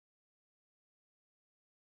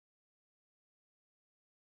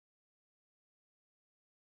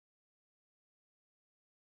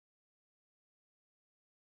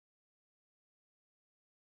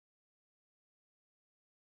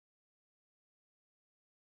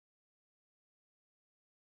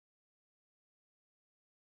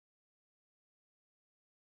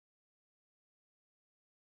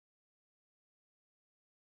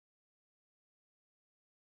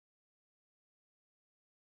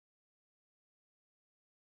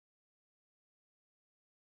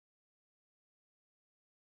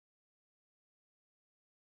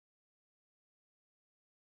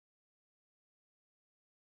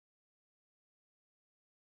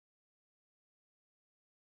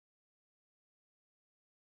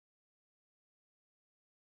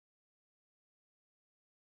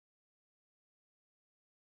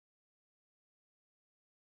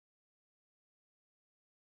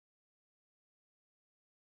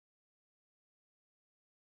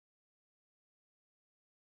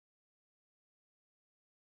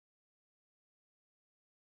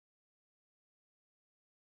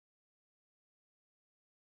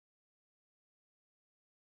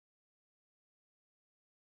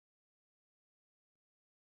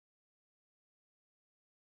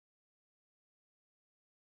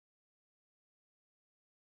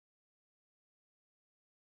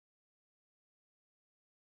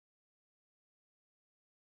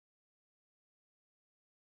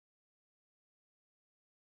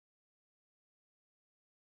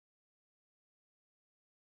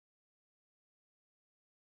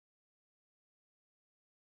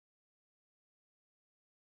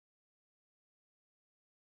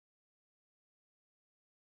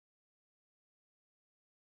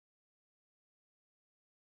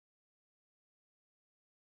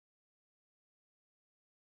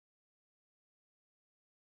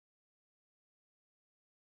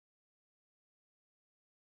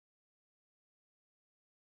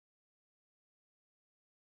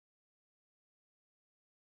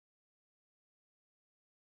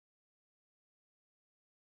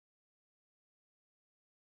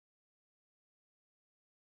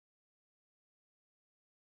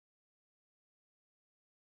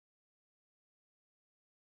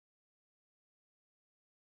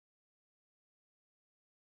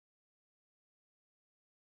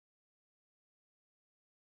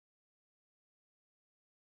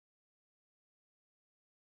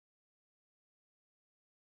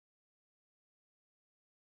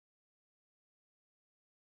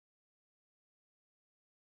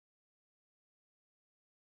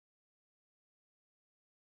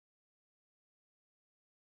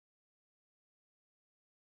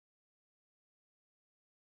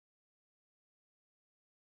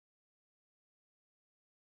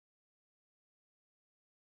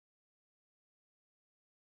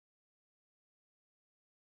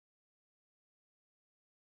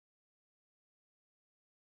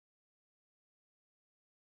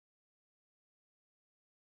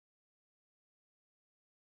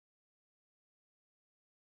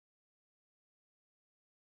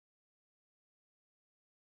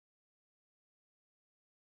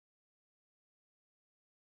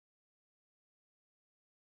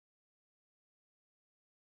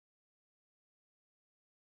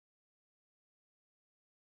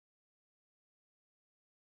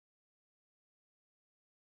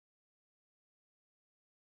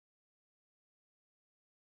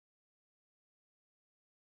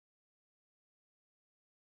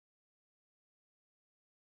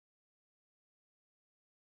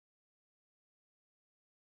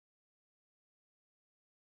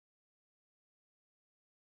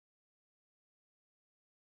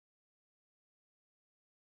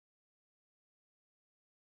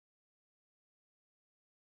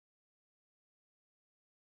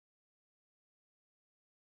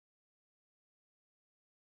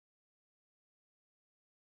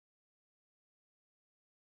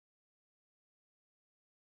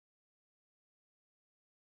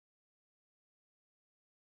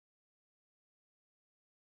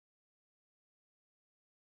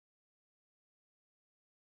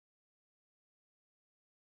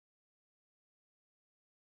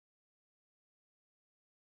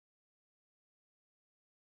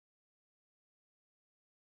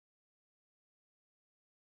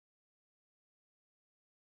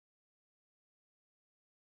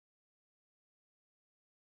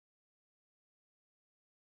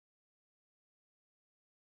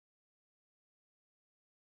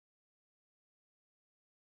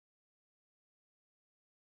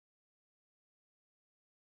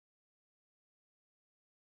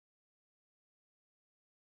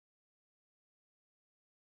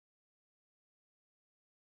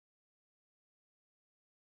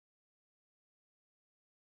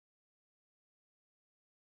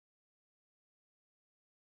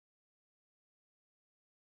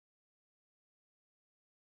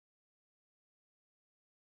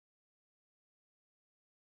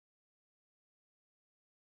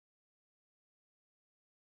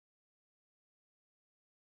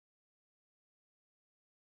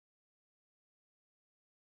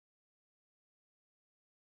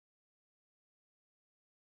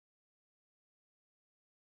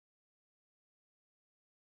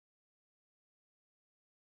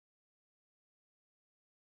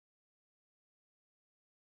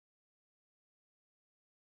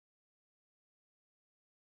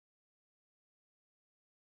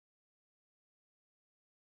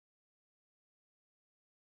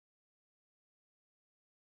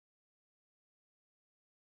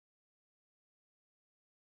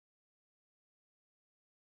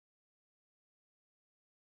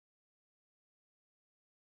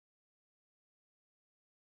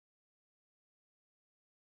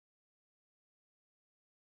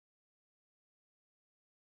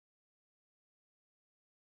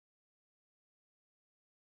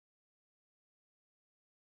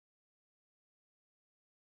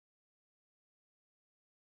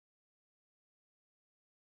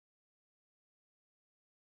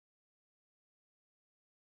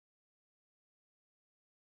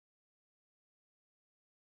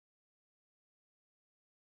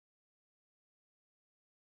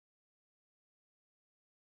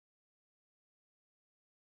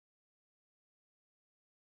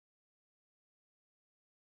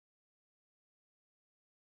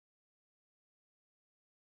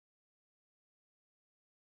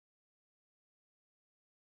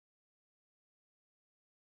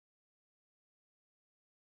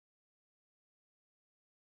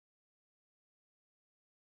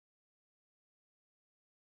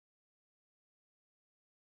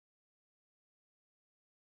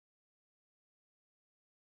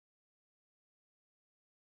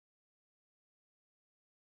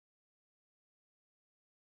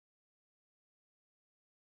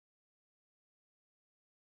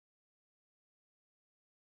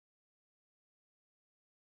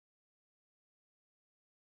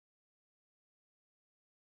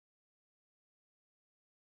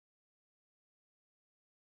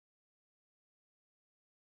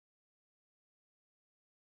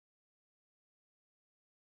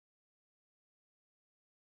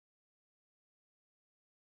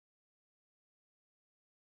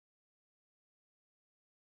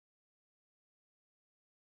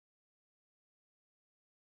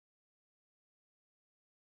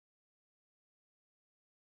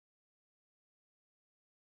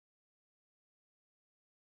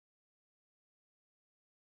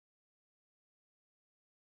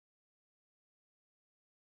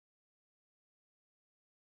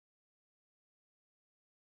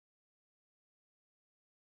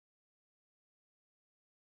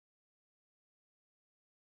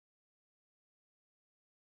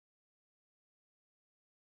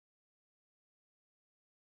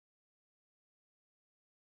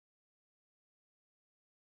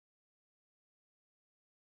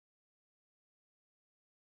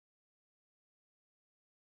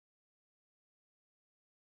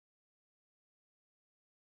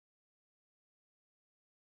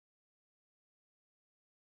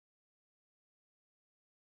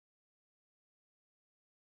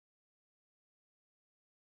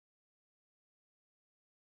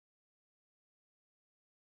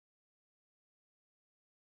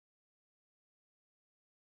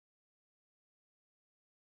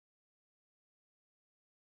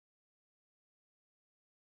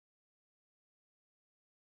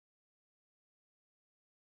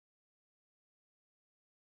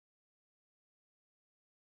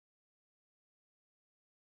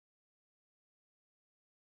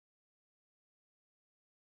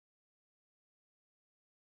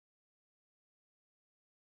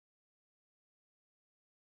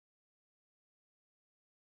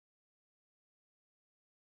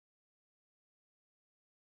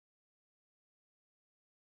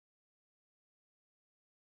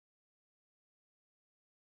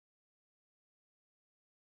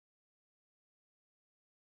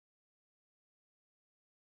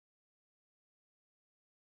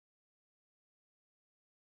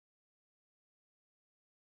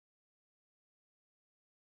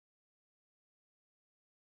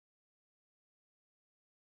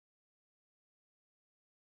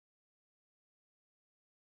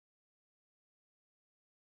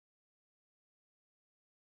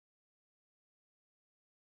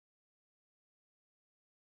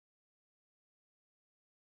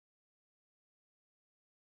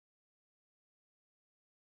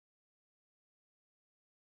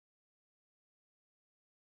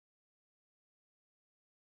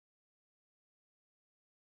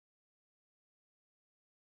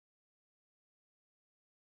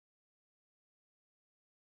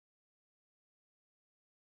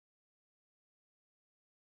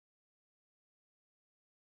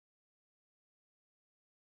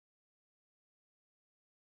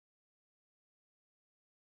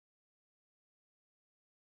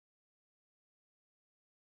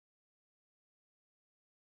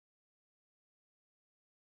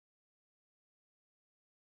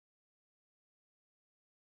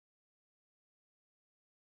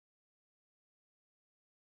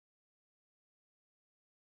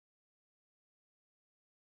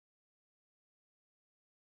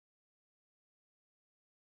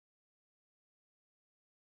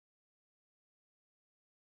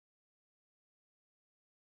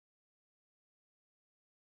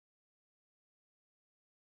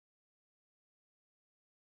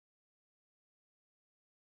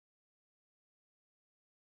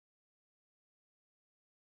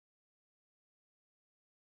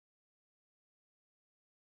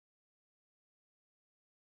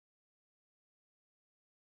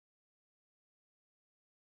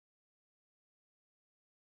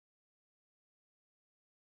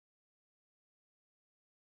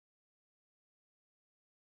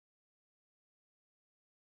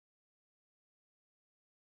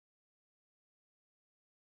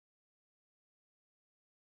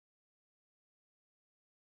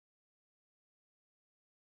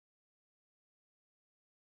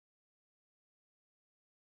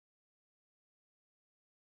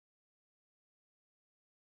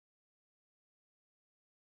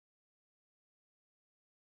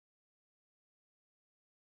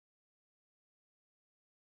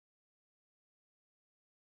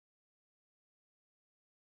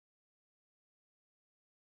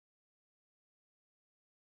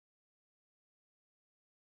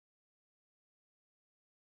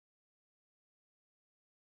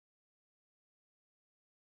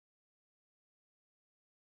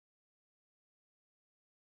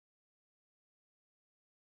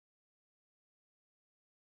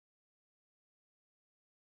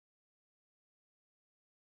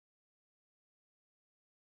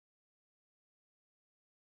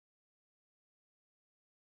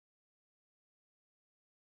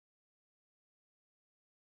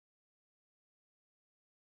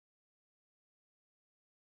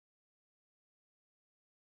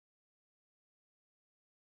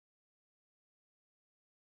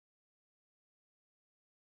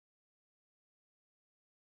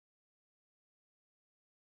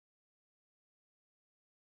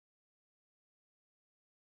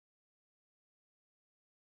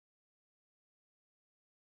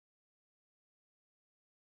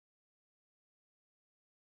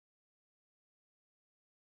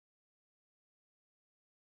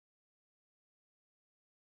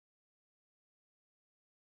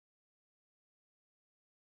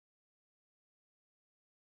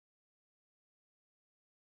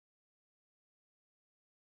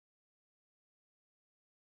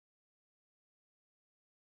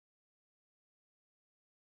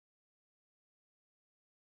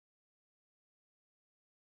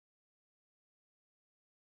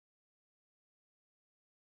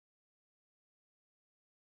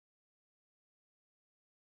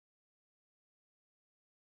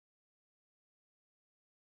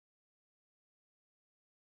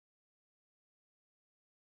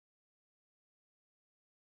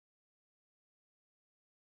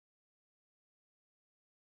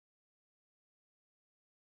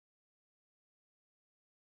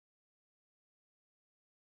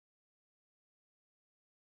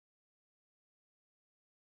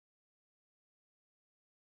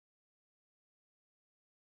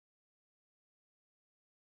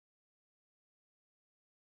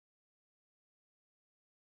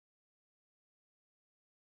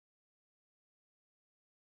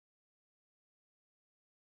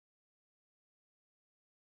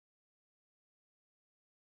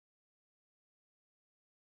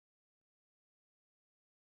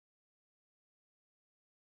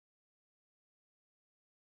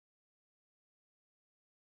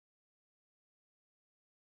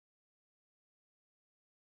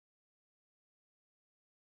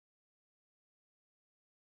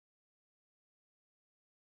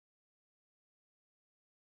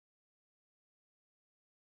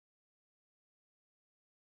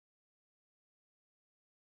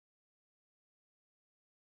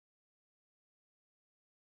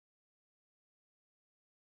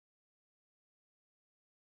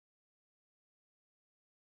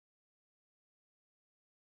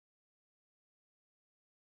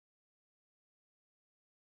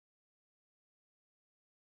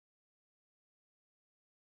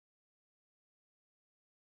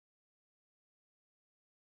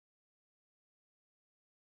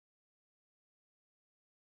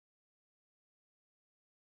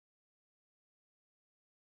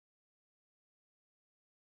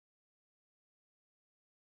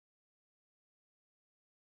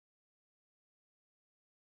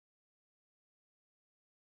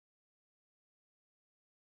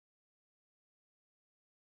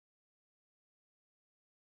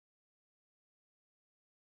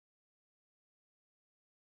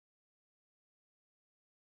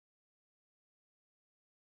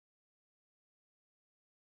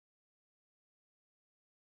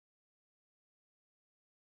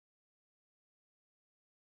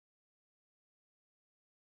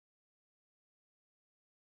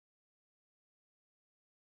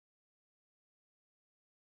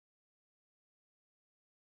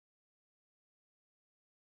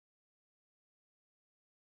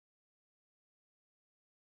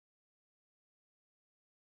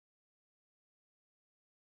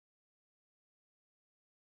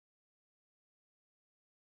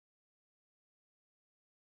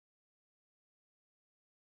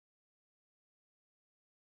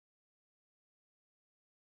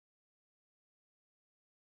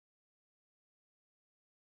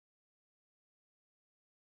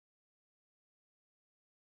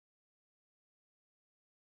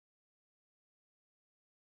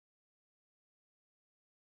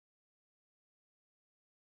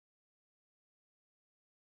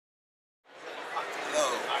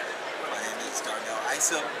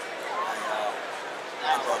Isom.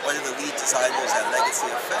 I'm one of the lead designers at Legacy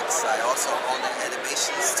Effects. I also own an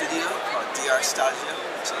animation studio called DR Studio,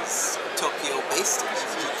 which is Tokyo-based in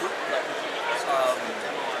Shinjuku.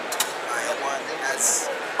 As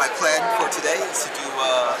my plan for today is to do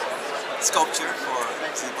sculpture for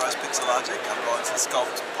ZBrush Pixelogic. I'm going to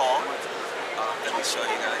sculpt Paul. Let me show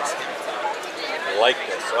you guys here. I like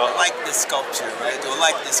this. I like this sculpture, right? I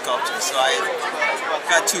like this sculpture. So I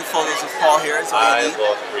got 2 photos of Paul here. That's all you need.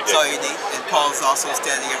 That's all you need. And Paul's also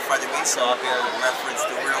standing in front of me, so I'll be able to reference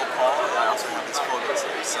the real Paul. And I also have his photos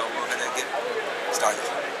here. So we're gonna get started.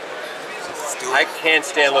 Let's do it. I can't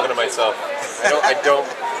stand looking at myself. I don't.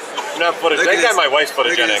 I'm not photogenic. I got my wife's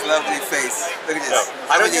photogenic. Look at his lovely face. Look at this.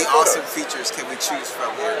 How many awesome features can we choose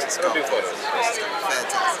from here to sculpt? I don't do photos.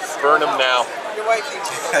 Fantastic. Burn them now. Your wife needs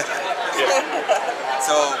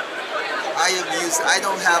So I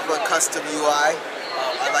don't have a custom UI.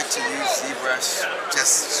 I like to use ZBrush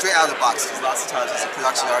just straight out of the box, because lots of times as a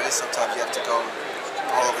production artist, sometimes you have to go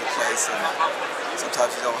all over the place, and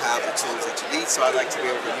sometimes you don't have the tools that you need. So I like to be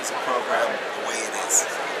able to use a program the way it is.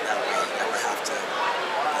 That way you never have to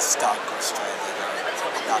be stuck or stranded or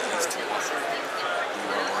not used to what you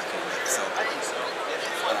are working with. So I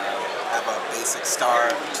have a basic star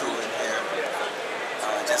tool in here.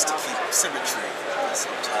 Just to keep symmetry.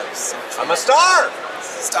 Sometimes symmetry. I'm a star!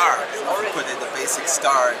 Star. If you put in the basic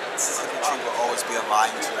star, symmetry will always be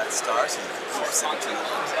aligned to that star, so you can keep symmetry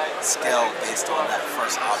scale based on that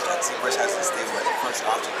first object. ZBrush has this thing where the first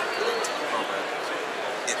object you put into the program,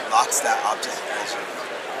 it locks that object as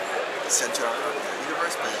the center of the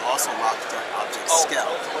universe, but it also locks that object's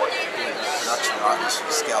scale. Being a production artist,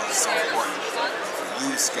 your scale is so important. If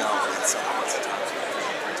you use scale, then lots of times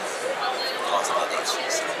cause a lot of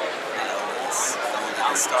issues. So,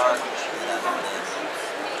 the star,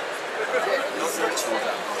 those are 2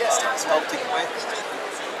 that I'm going to start sculpting with.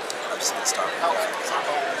 I'm just going to start with that.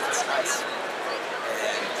 That's nice.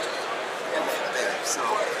 And from there, so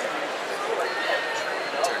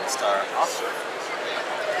turn the star off.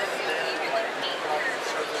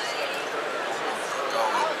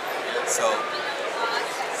 So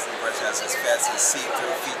ZBrush has this fancy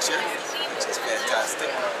see-through feature, which is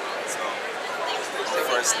fantastic. So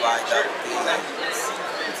first line up the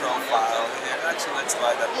profile here. Actually, let's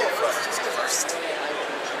line up the front just first.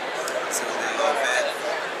 Zoom in a little bit.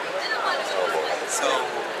 So,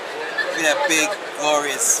 look at that big,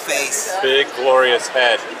 glorious face. Big, glorious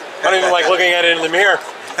head. I don't even like looking at it in the mirror.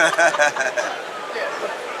 Get that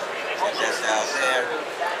down there.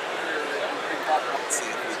 Let's see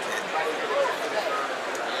if we can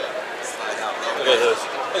slide out a little bit.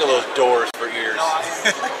 Look at those doors for ears.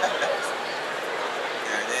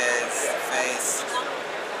 Face.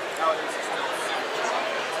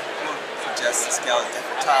 Adjust the scale at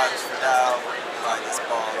different times for now. Line this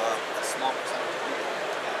ball up.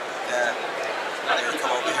 Yeah. We're going to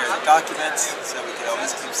come over here to the documents, so we can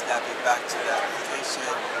always keep snapping back to the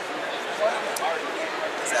application.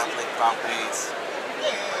 Sampling properties.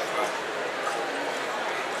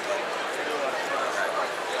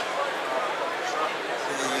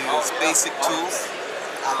 We're going to use basic tools.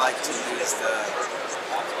 I like to use the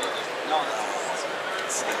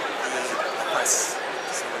press,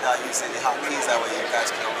 so without using the hotkeys, that way you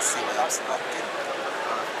guys can always see what I'm selecting.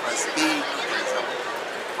 Press B,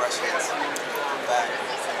 brushes, come back,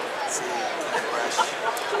 see, brush,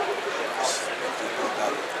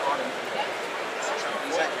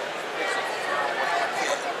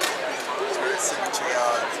 turn symmetry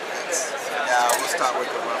on. Now we'll start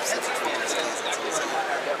with the rough symmetry in this case until it's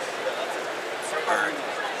bird,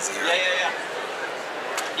 0.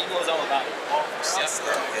 He knows all about it.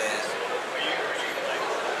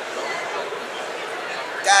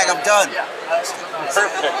 Dag, I'm done.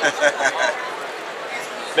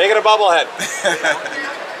 Make it a bobblehead.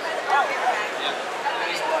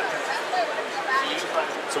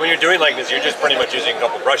 So when you're doing like this, you're just pretty much using a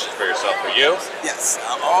couple brushes for yourself. For you? Yes.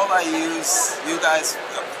 All I use, you guys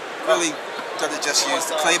really gonna just use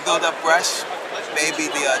the clay build-up brush, maybe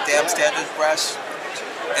the damn standard brush,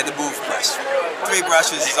 and the move brush. 3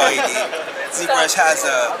 brushes is all you need. ZBrush has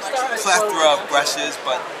a plethora of brushes,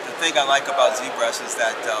 but the thing I like about ZBrush is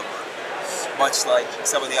that much like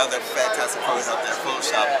some of the other fantastic programs out there,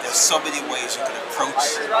 Photoshop, there's so many ways you can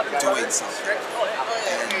approach doing something.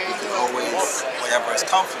 And you can always, whatever is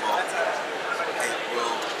comfortable, it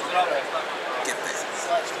will get there.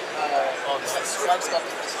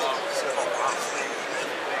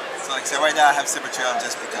 So like I said, right now I have symmetry on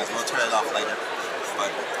just because. We'll turn it off later.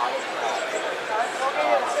 But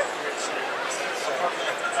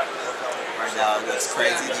right now it looks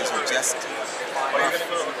crazy. These are just rough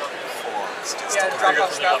for It's just Yeah, drop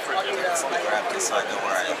off stuff. grab this so I know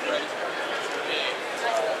where I am.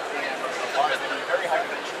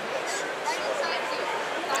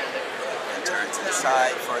 And turn to the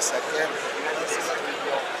side for a second.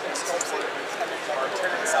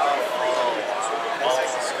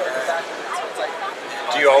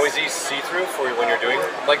 Do you always use see-through for when you're doing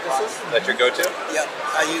like this? That your go-to? Yep,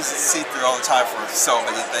 I use see-through all the time for so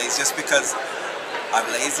many things, just because I'm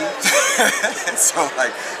lazy. So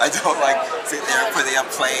like, I don't like sitting there putting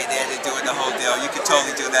up playing it and doing the whole deal. You can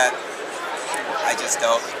totally do that. I just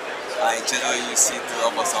don't. I generally use see-through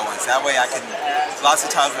almost always. That way I can, lots of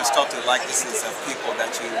times we're sculpting likenesses of people that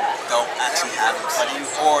you don't actually have in front of you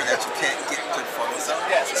or that you can't get good photos of.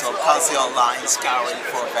 So I'm constantly online scouring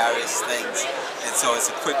for various things. And so it's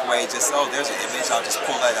a quick way, just, oh, there's an image, I'll just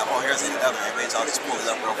pull that up. Oh, here's another image, I'll just pull it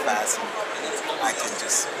up real fast and I can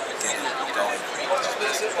just get it going. It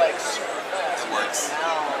works.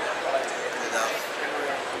 Put it up.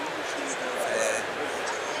 And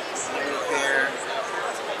here.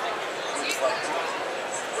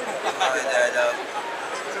 Line that up.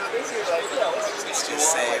 Let's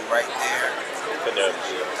just say right there.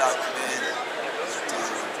 Document. Do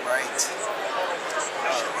right.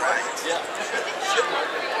 Alright.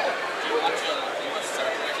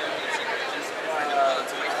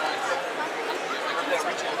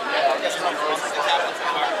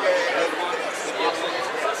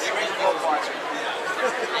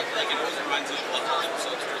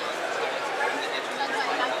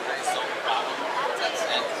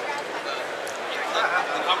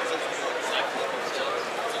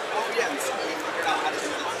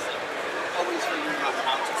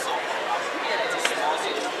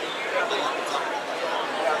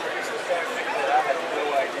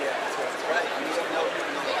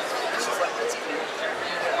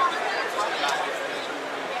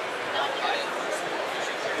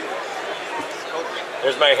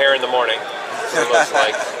 There's my hair in the morning. That's what it looks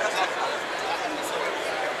like.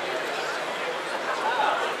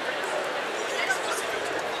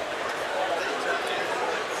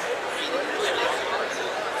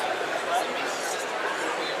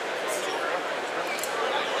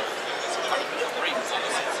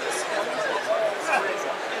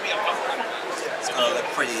 It's going to look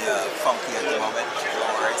pretty funky at the moment. No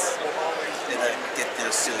worries. It'll get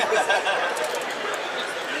there soon.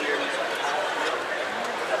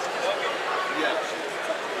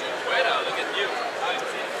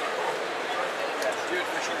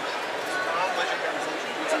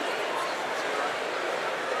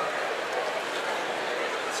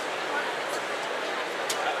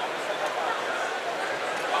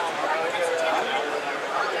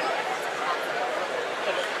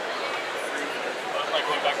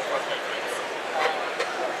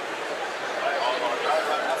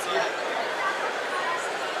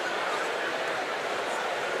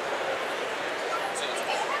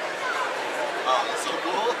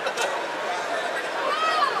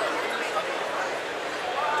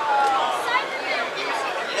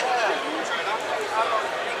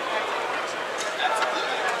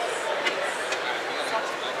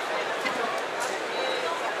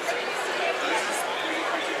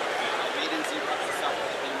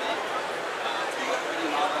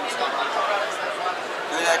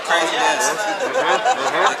 Craziness.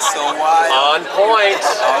 It's so wild. On point.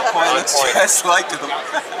 On point. Looks just like them.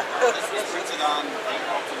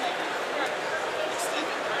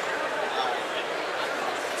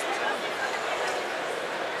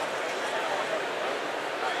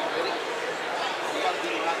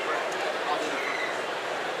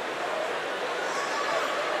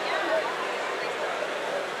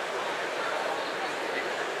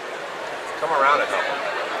 Come around a couple.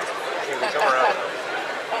 Come around a couple.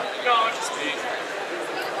 No, just me.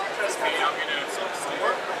 Just me. I'm gonna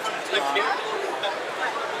work with you.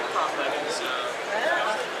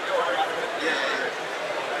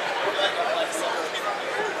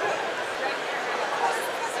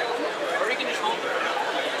 Or you can just hold it.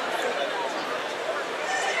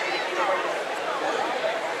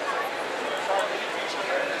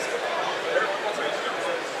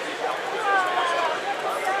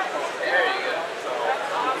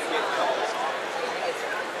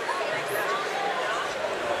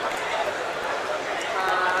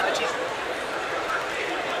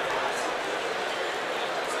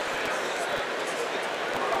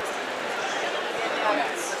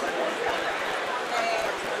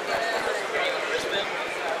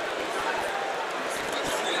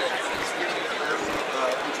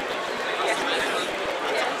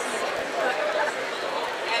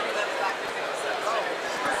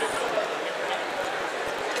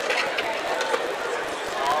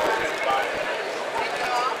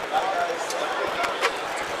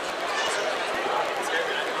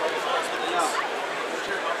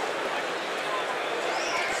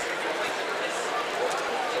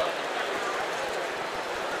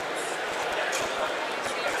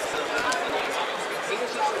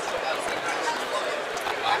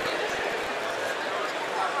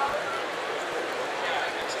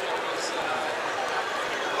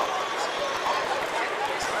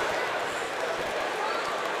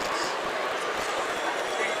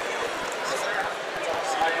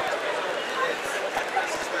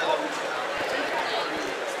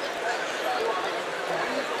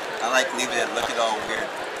 I like leaving it looking all weird.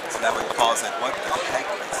 So that way Paul's like, what the heck?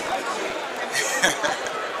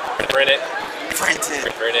 Print it. Print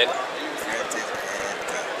it. Print it. Print it.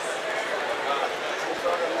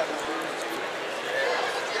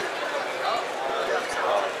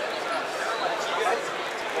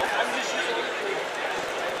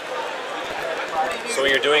 So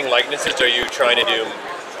when you're doing likenesses, are you trying to do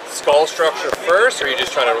skull structure first, or are you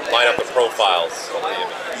just trying to line up the profiles of the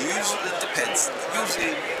image? Usually it depends.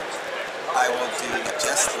 Usually I will do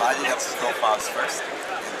just lining up the profiles first,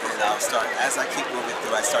 and then I'll start, as I keep moving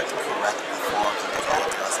through, I start to correct the forms and the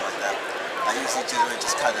details like that. I usually generally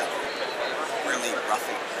just kind of really rough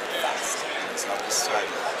it very fast. So I'm just trying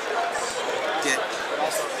to get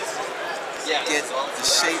the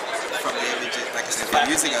shape from the images. Like I said, if I'm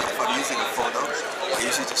using a photo, I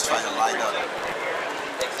usually just try to line up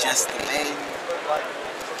just the main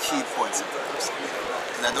key points of the person.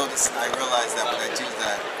 And I realize that when I do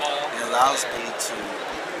that, it allows me to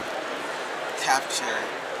capture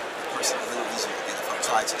the person a little easier than if I'm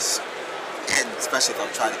trying to, and especially if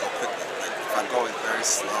I'm trying to go quickly. Like if I'm going very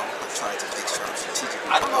slow, I'm trying to make sure I'm strategically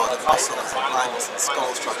putting all the muscles and alignments and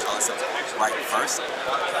skull structure, all that stuff right first.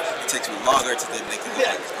 It takes me longer to then make it look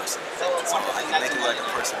like a person. So I can make it look like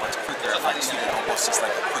a person much quicker if I treat it almost just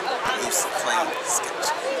like a quick, loose, plain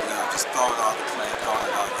sketch. You know, I'm just throwing all the clay, throwing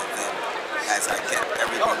it on, and then as I get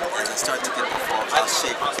everything, as I start to get the forms, I'll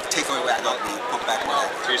shape, take away what I don't need, put back what I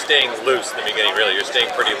need. So you're staying loose in the beginning, really. You're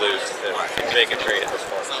staying pretty loose and making sure you hit this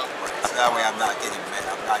form. So that way I'm not getting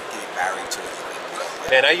married to it.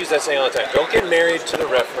 Man, I use that saying all the time. Don't get married to the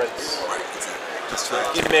reference. Right, exactly. Just try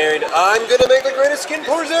to Get married. I'm gonna make the greatest skin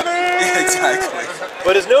pores ever. exactly.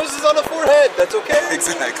 But his nose is on the forehead. That's okay.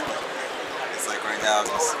 Exactly. It's like right now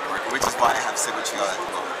I'm just working, which is why I have symmetry on at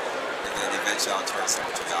the moment. And then eventually I'll turn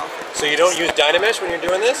symmetry off. So you don't use Dynamesh when you're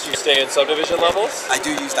doing this? You stay in subdivision levels? I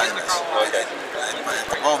do use Dynamesh. Okay. But at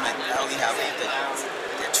the moment I only have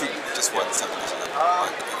just one subdivision level.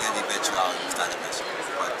 But then eventually I'll use Dynamesh.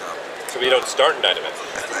 But So we don't start in Dynamesh?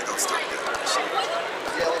 I don't start Dynamesh.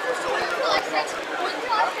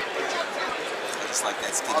 I just like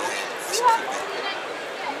that skinny hand.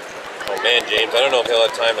 Oh man, James, I don't know if he'll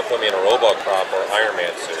have time to put me in a robot crop or Iron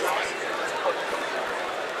Man suit.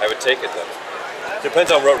 I would take it though.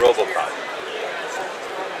 Depends on what Robocop.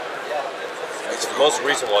 The most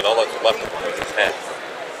recent one, all that's left of him was his head.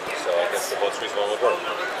 So I guess the most recent one would work.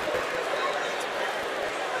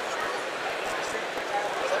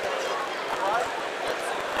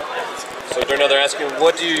 So Darnell, they're asking,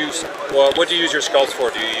 what do you use your sculpts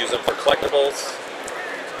for? Do you use them for collectibles?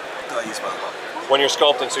 No, I use my When you're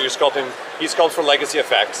sculpting, so you're sculpting, he sculpts for Legacy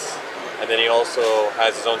Effects, and then he also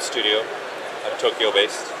has his own studio, Tokyo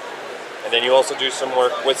based. And then you also do some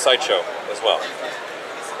work with Sideshow as well.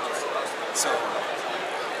 So,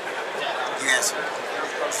 you answer.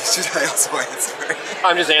 Should I also answer?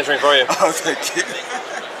 I'm just answering for you. Oh, thank you.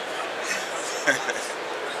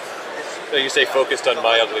 So you stay focused on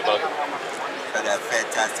my ugly bug. Got that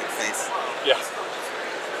fantastic face. Yeah.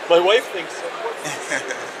 My wife thinks so.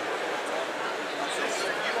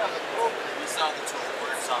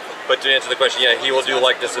 But to answer the question, yeah, he will do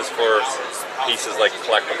likenesses for pieces like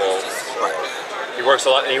collectibles. Right. He works a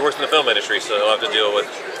lot, and he works in the film industry, so he'll have to deal with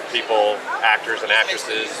people, actors and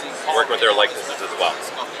actresses, working with their likenesses as well.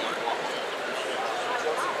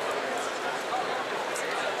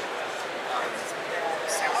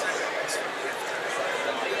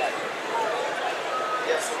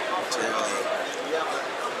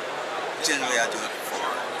 Generally I do it for,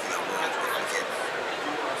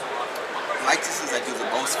 likenesses I do the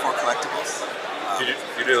most for collectibles.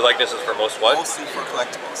 You do likenesses for most what? Mostly for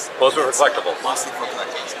collectibles. Mostly for collectibles. Mostly for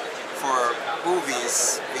collectibles. For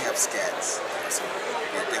movies, we have scans. So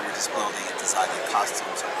they were just building and designing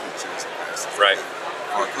costumes or creatures and stuff. Right.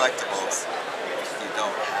 For collectibles, you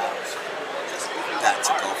don't have that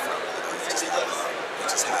to go from. You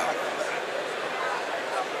just have.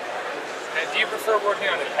 And do you prefer working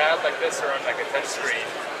on a pad like this or on like a touch screen?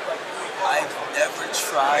 I've never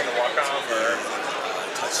tried to walk on or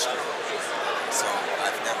touch screen. So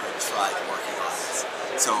I've never tried working on this.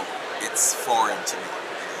 So it's foreign to me.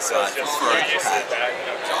 So I prefer the pad.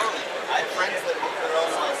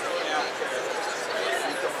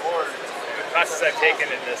 The classes I've taken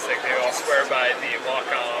in this, like they all swear by the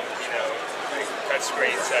Wacom,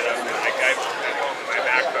 touchscreen setup. Like I'm home with my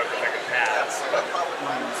MacBook with like a pad.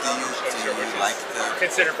 Do you like the...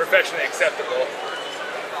 Considered professionally acceptable.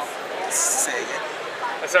 Say again?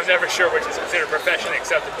 So I'm never sure which is considered professionally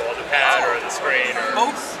acceptable, the pad or the screen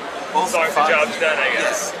or... Both. As long as the job's done, I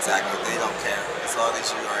guess. Yes, exactly. They don't care. As long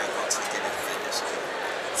as you are able to get it finished.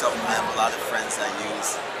 So I have a lot of friends that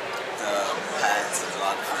use the pads and a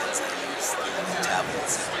lot of friends that use the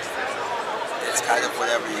tablets. It's kind of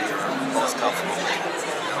whatever you're most comfortable with.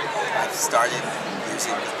 You know, I've started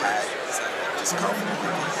using the pad, so I'm just comfortable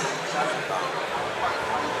with it.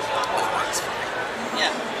 It works for me.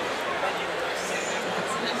 Yeah.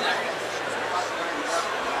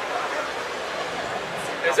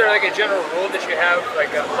 Is there like a general rule that you have,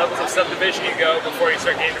 like levels of subdivision you go before you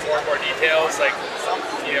start getting into more and more details, like,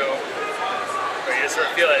 you know, or you just sort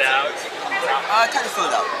of feel it out? I kind of feel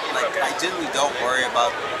it out. Like, I generally don't worry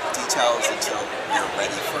about details until you're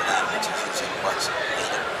ready for that, which is usually much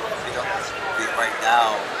later. You know, right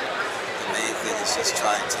now, the main thing is just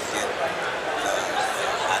trying to get the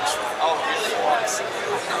actual forms.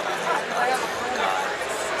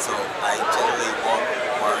 So I generally won't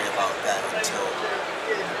worry about that until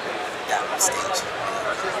that stage.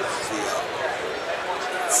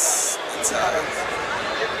 It's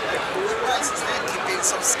keep being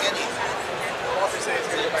so skinny.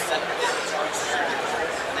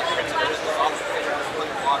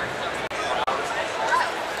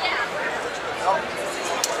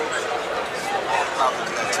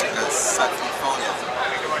 Probably gonna take a selfie photo.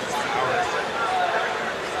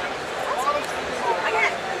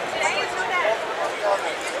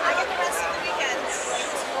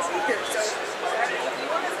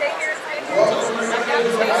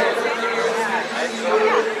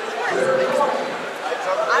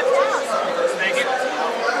 Thank you.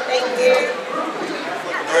 Thank you.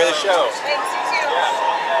 Enjoy the show. Thanks, you too.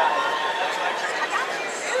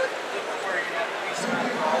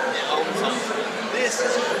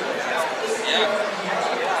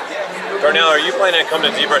 Darnell, are you planning to come to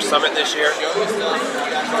ZBrush Summit this year? It's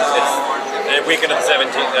the weekend of the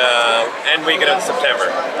 17th and weekend of September.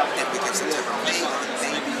 And weekend of September, maybe.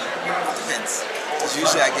 Depends. Because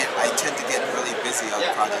usually I tend to get really busy on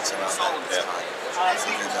projects around that time.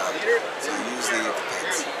 So usually it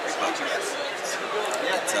depends. But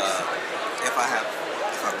if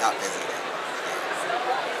I'm not busy, then yeah.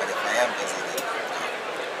 But if I am busy, then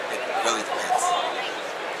it really depends.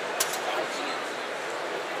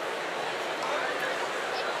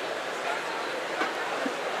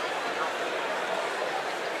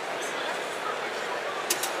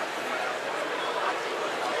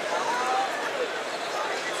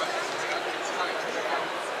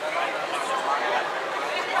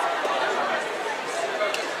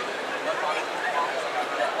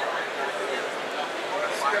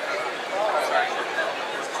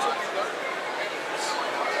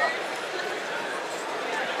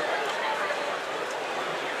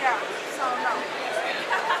 Yeah, so no.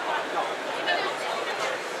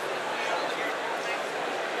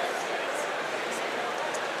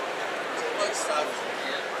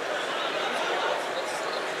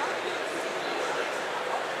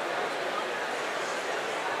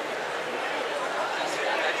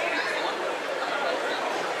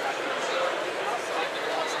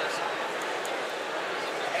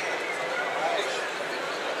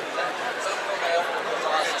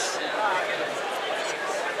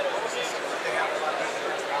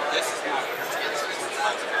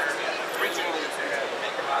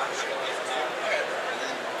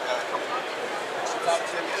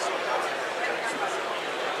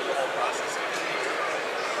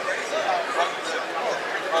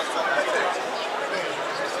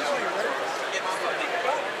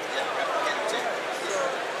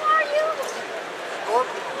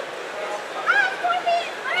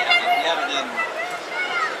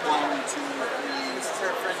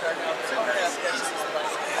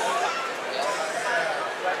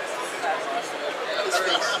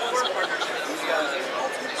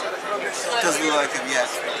 Doesn't look like him yet,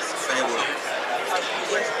 but it will.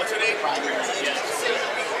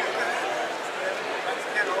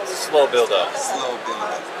 Slow build up. Slow build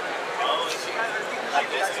up.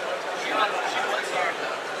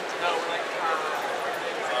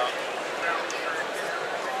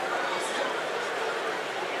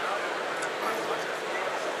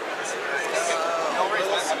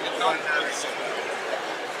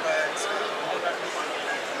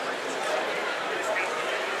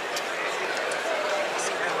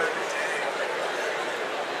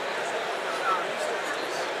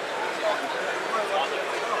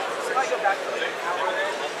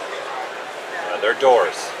 They're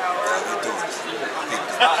doors. They're doors.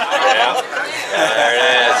 Yeah. There it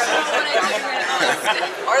is.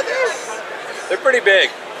 Are there? They're pretty big.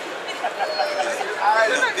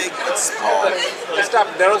 They're big but small.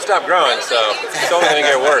 They don't stop growing, so it's only going to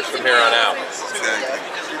get worse from here on out. Exactly.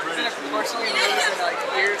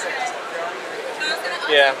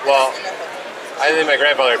 Yeah, well, I think my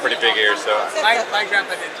grandfather had pretty big ears, so My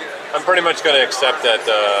grandpa did too. I'm pretty much going to accept that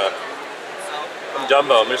I'm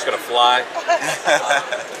Dumbo. I'm just going to fly.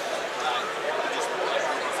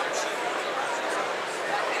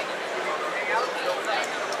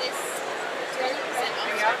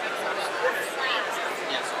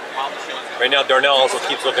 Right now, Darnell also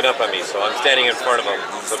keeps looking up at me, so I'm standing in front of him.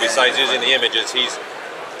 So besides using the images, he's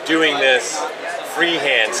doing this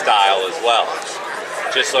freehand style as well,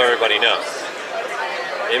 just so everybody knows.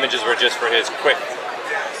 The images were just for his quick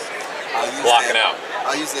blocking out.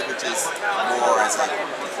 I'll use images more as I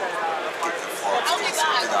get the photos,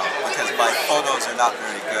 because my photos are not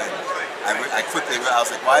very good. I quickly realized, I was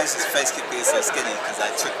like, why is his face keep being so skinny? Because I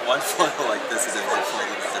took one photo like this and then one photo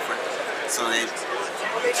was different. So they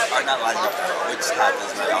are not lining up, which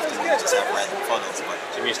happens very often when you just have random photos.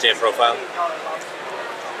 But So you stay in profile?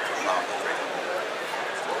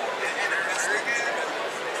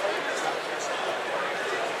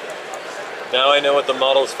 Now I know what the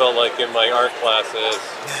models felt like in my art classes.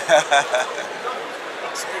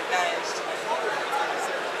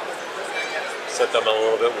 Set them a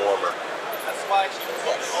little bit warmer.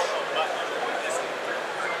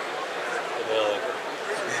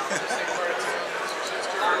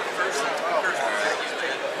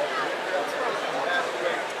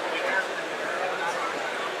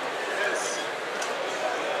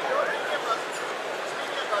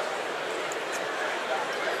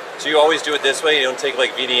 So you always do it this way? You don't take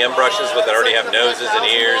like VDM brushes that already have noses and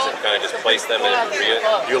ears and kind of just place them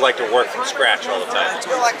in? You like to work from scratch all the time?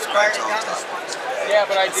 I like scratch all the time. Yeah,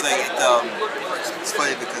 but I It's did. like, it's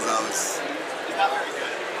funny because I was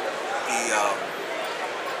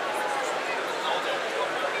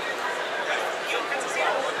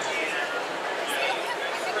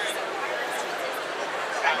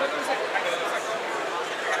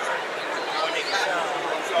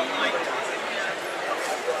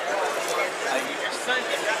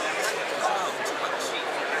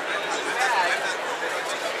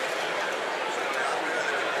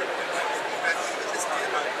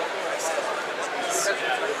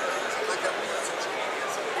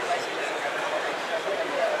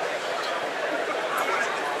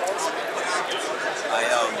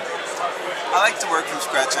I like to work from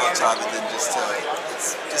scratch all the time, and then it's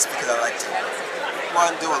just because I like to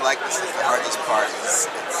want to do it like this. Is the hardest part.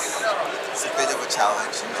 It's a bit of a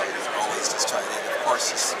challenge. It's always just trying it. Of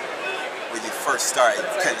course, just when you first start, it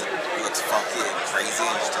kind of looks funky and crazy,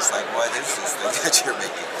 and you're just like, what is this thing that you're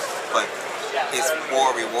making? But it's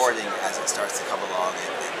more rewarding as it starts to come along,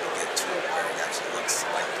 and then you get to where it actually looks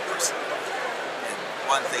like the person. And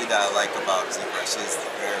one thing that I like about ZBrush is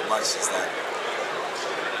very much is that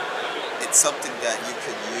it's something that you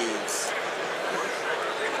can use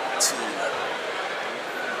to,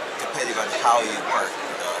 depending on how you work,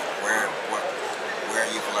 where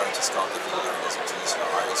you've learned to sculpt, if you learned as a traditional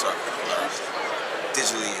artist, or if you learned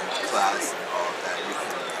digitally in class and all of that, you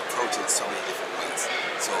can approach it so many different ways.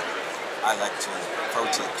 So I like to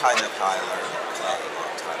approach it kind of how I learned to play a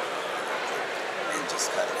long time ago, and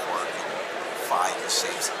just kind of work and find the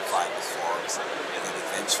shapes and find the forms, and then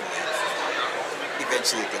eventually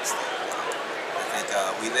it gets there. I think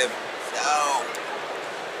we live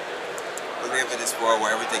in this world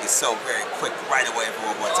where everything is so very quick, right away.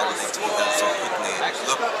 Everyone wants everything to be done so quickly and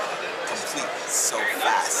look complete so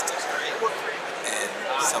fast. And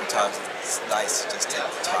sometimes it's nice to just take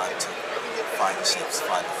the time to find the shapes,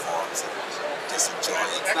 find the forms, and just enjoy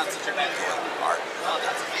it. Art.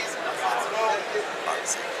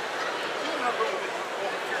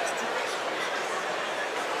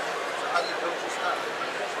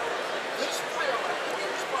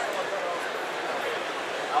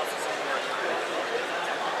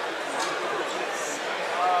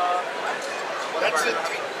 That's it.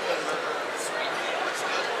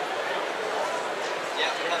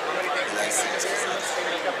 Nice things to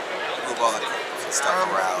move all the stuff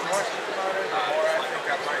around.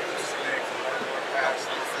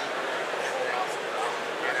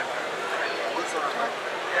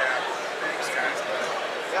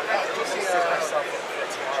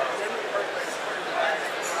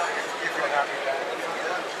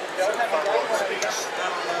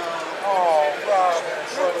 Oh, wow,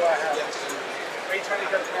 so do I have to. Are you trying to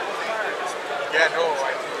get the Yeah, no,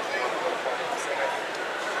 I do.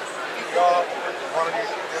 You got one of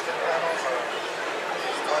these different panels or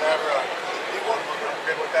whatever. I'm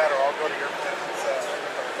good with with that, or I'll go to your place.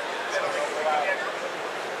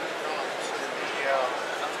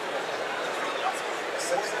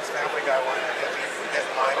 Simpsons Family Guy wanted to get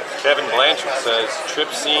mine. Kevin Blanchard says, Trip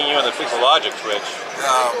seeing you on the Pixelogic Twitch.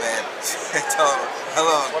 Oh man, tell him,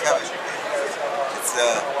 hello Kevin. It's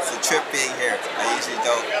a trip being here. I usually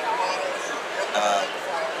don't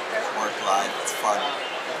work live. It's fun.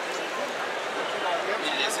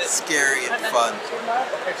 It's scary and fun.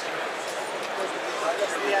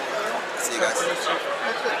 See you guys.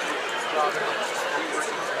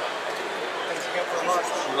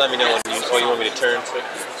 Let me know when you want me to turn. Okay.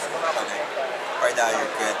 Right now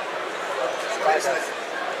you're good.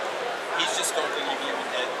 He's just sculpting you in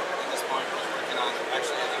head at this point. He's working on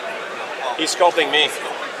actually. He's sculpting me.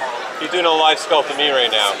 He's doing a live sculpt of me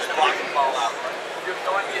right now. Blocking the ball out.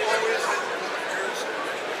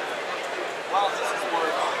 Well, this is more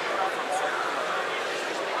of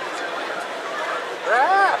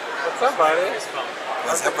What's up, buddy?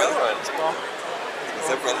 What's up, brother? What's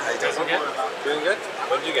up, brother? How you doing? Doing good?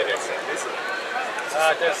 When did you get here? Just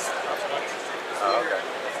Oh, okay.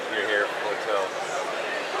 You're here until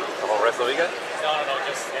the whole rest of the weekend? no,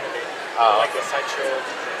 just innovate. Oh, Like the sideshow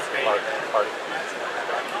Party.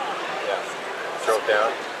 Yeah. Drove down.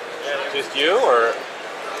 Just you, or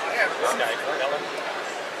This guy, Darnell.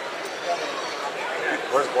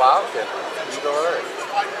 where's Glauc and Igor?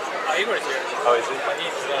 Igor's here, Oh, is he? but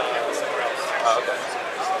he's somewhere else. Oh, okay.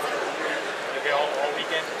 You'll be all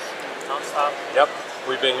weekend, non-stop. Yep.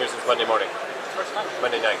 We've been here since Monday morning. First time.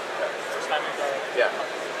 Monday night. First time in Yeah.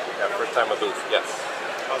 Yeah, first time with booth. Yes.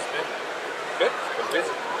 how's it been? Good. Been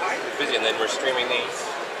busy. Been busy, and then we're streaming these.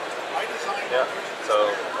 Yeah.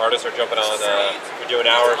 So artists are jumping on. We're doing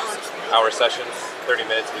hour sessions, 30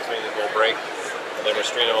 minutes between the little break, and then we're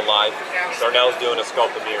streaming them live. Darnell's doing a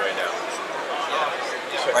sculpt of me right now.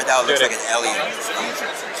 Right now it looks Doing like an alien.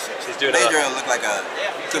 She's doing Later a. it'll look like a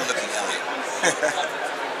good-looking alien.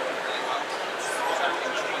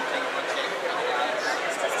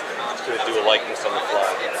 She's gonna do a likeness on the fly.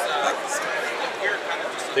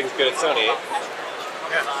 Things good at Sony. Eh?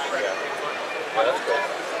 Yeah. Yeah, that's good.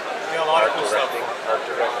 You know, a lot of cool stuff. Art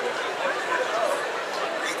directing.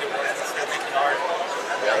 Making art.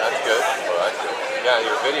 Yeah, that's good. Well, that's good. Yeah,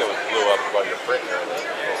 your video blew up about your print.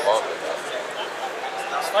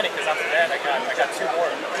 It's funny because after that I got two more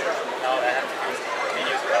now that I have to do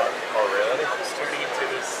videos about. Oh, really? Just turning into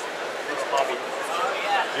this hobby.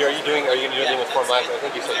 Are you doing with Form Live? I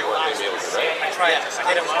think you said you weren't going to be able to, right? I tried it. I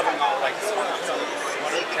hit them up like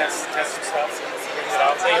wanted to test some stuff, figure it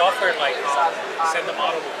out. They offered like send the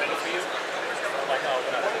model with bill for you. I'm like, no,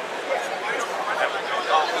 we're not.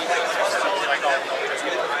 Like, oh, just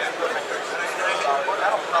get it.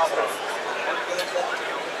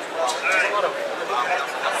 There's a lot of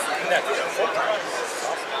net.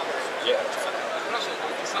 Yeah.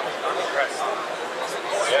 I'm impressed.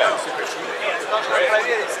 Yeah. Super cheap. Great. I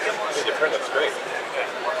think the print looks great.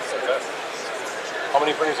 So good. How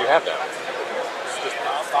many printers do you have now? Just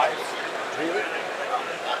 5. Really?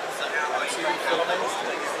 2 filaments.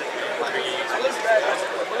 3.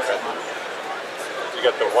 You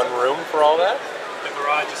got the one room for all that? The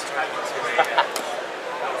garage is turned into a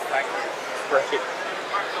factory. Right.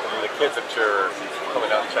 And the kids, I'm sure,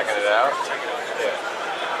 coming out and checking it out. Check it out. Yeah.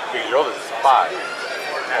 Because your oldest is 5.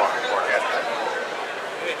 More, yeah.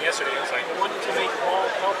 Even yesterday, it was like, I wanted to make all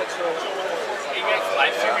picture. You guys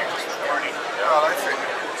live streaming or just recording? Oh, I see.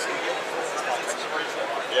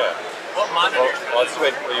 Yeah. What monitor? Well, let's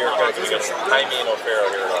wait. You're going to get Jaime and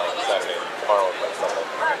O'Farrell here on Saturday, tomorrow and Sunday.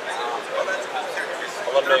 I'll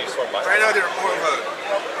let them know you swim by. Right now they're more of a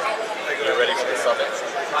You're ready for the summit?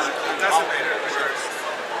 decimator.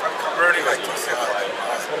 I'm converting like 2 cents.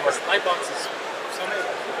 Lightbox is something.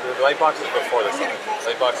 The Lightbox is before the summit.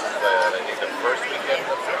 Lightbox is, I think, the first weekend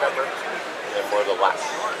of September, and then more the last.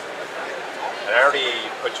 And I already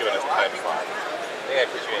put you in a time slot. I think I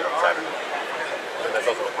put you in on Saturday. And then that's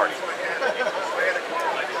also a party.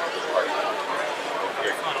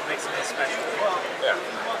 It'll make something special. Yeah.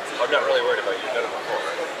 I'm not really worried about you. You've done it before,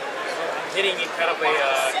 right? I'm hitting in kind of a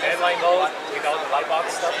deadline mode without the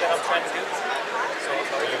Lightbox stuff that I'm trying to do. So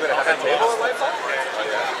Are you going to have a table at Lightbox? Oh,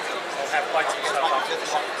 yeah. I'll have quite some stuff out there.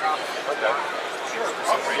 Okay.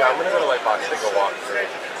 Yeah, I'm going to go to Lightbox and take a walk through.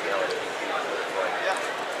 See how it is.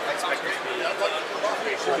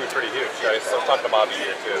 It should be pretty huge. I was talking to Bobby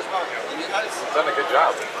here too. He's done a good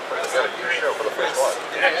job. He's got a huge show for the first one.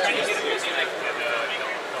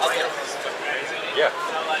 Yeah,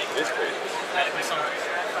 it is crazy.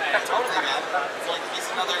 totally, man. It's like he's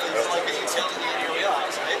another. He's like a utility in your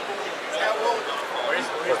wheelhouse, right?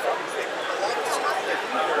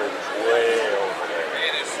 Way over there.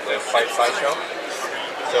 the Fight Sideshow.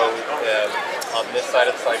 So on this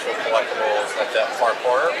side of the Sideshow collectibles at that far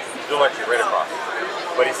corner, he's actually right across.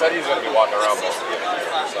 But he said he's going to be walking around most of the year,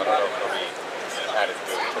 so I don't know if he'll be at his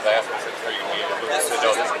booth. Because I asked him, are you going to be at the booth? He said,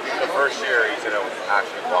 no, this is the first year he's going to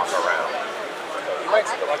actually walk around. So he might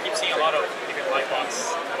still. I keep seeing a lot of even light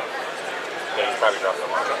box. Yeah, he's probably dropped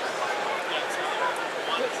them off.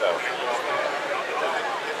 So.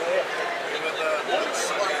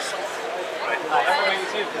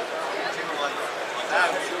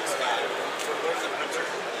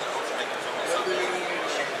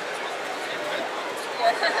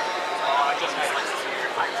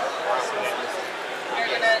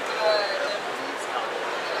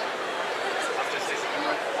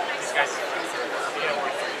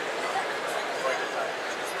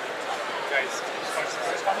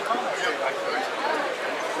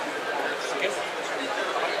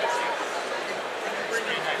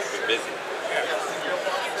 Busy.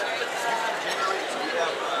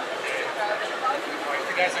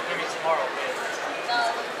 You guys are coming tomorrow.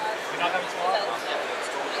 You're not coming tomorrow?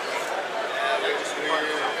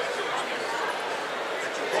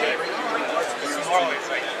 Tomorrow is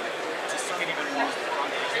like, just you can't even walk.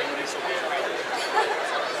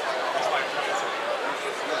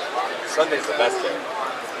 Sunday's the best day.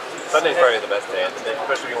 Sunday's probably the best day, and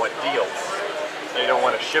especially if you want deals. And you don't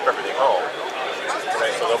want to ship everything home.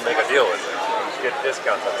 Right, so they'll make a deal with it. You get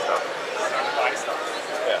discounts on stuff.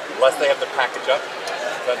 Yeah, the less they have to package up,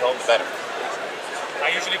 send home, the better.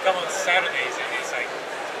 I usually come on Saturdays and it's like,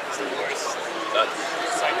 it's the worst. Nuts.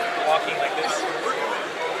 It's like walking like this.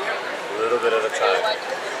 A little bit at a time.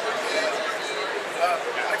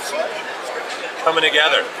 Coming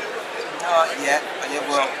together. Yeah,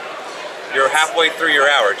 well. You're halfway through your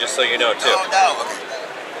hour, just so you know, too. Oh, no, okay.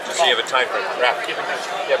 Just so you have a time frame. Raph.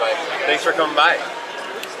 Yeah, bye. Thanks for coming by.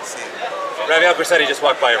 See you. Raviel Corsetti just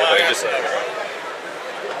walked by everybody. Just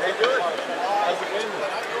How you doing?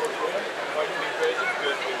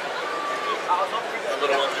 The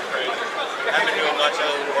little ones are crazy. I haven't been doing much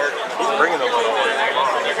other than work. he's bringing the little one.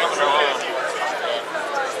 They're coming around.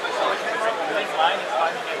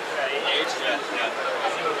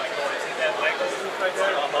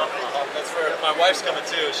 That's for my wife's coming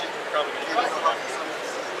too. She's probably going to do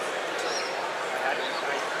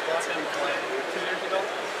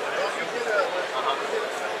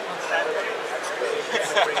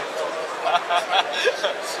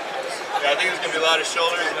Yeah, I think it's going to be a lot of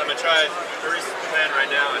shoulders, and I'm going to try Maurice's plan right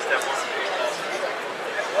now. Is that one?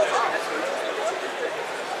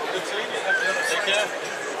 Good seeing you. Take care.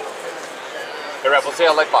 Hey, Raph, we'll see you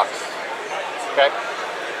on Lightbox. Okay?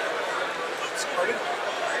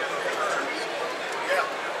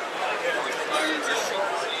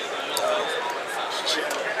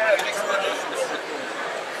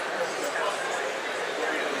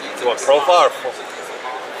 You want profile or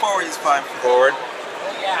Forward is fine. forward?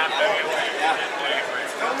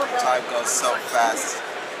 Time goes so fast.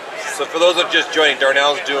 So for those of just joining,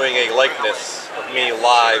 Darnell's doing a likeness of me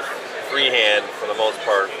live, freehand for the most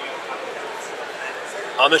part,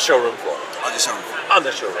 on the showroom floor. On the showroom. On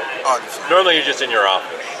the showroom. On the showroom. Normally you're just in your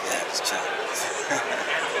office. Yeah, just chill.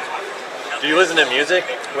 Do you listen to music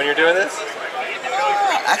when you're doing this?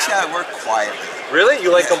 Actually, I work quietly. Really?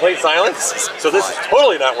 You like Yeah. complete silence? So this is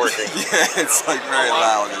totally not working. Yeah, it's like very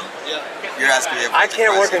loud. And you're asking me. I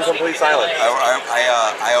can't work in complete silence.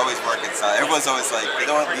 I always work in silence. Everyone's always like, "You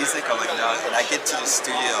don't want music?" I'm like, "No." And I get to the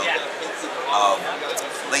studio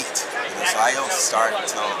late, so I don't start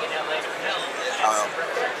until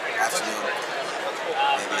afternoon,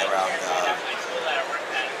 maybe around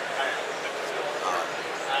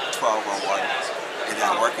 12 or 1. And then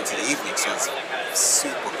I work into the evening, so it's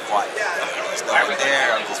super quiet. There's no one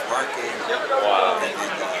there. I'm just working. Wow. And then,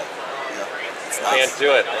 it's nice. Can't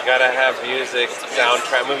do it. You gotta have music,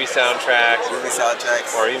 soundtrack, movie soundtracks, Movie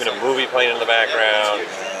soundtracks. or even a movie playing in the background.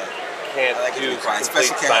 Can't I like it to do be quiet, complete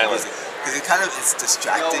especially can't have silence. music. Because it kind of, it's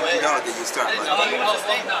distracting, you know, that you start like,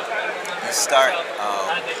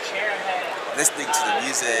 listening to the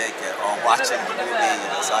music or watching the movie,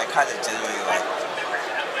 so I kind of generally like,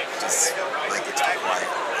 just like it to be quiet.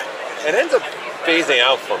 It ends up phasing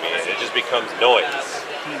out for me. It just becomes noise.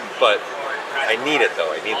 But I need it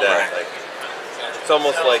though. I need that. Like, it's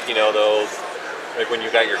almost like, you know, those, like when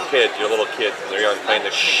you got your kids, your little kids, and they're young, playing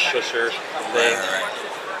the shusher thing.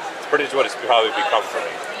 It's pretty much what it's probably become for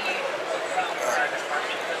me.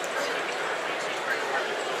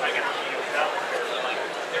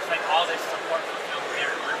 There's like all this support for film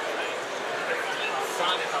there. My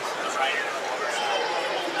son is also the writer for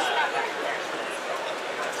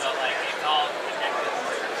so like it's all connected.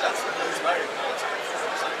 That's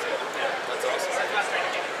awesome.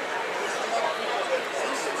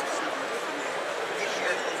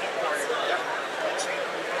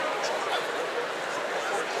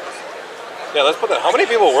 Yeah, let's put that. How many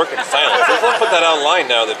people work in silence? Let's put that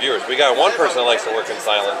online now, the viewers. We got one person that likes to work in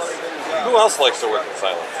silence. Who else likes to work in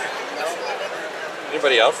silence?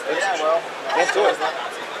 Anybody else? Can't do it.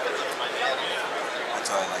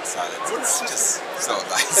 That's why I like silence. It's just so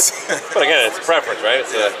nice. But again, it's a preference, right?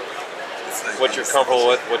 It's a what you're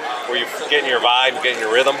comfortable with, where you're getting your vibe, getting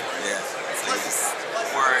your rhythm. Yeah. So you just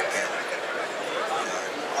work and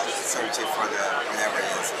searching for whatever it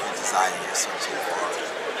is you're designing. You're searching for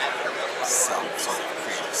some sort of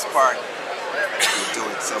creative spark. You're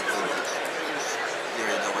doing something that you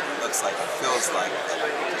already know what it looks like, it feels like,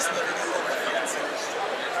 and just looking at the reference.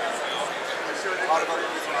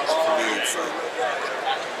 For me, it's like.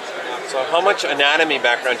 So how much anatomy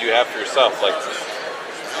background do you have for yourself? Like,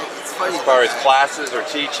 It's funny, as far as classes or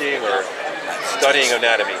teaching or studying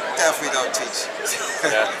anatomy? definitely don't teach.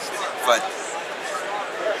 Yeah. But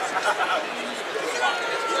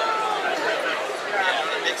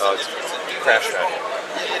Oh, it's crash tracking.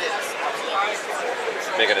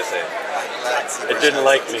 Making it say. It didn't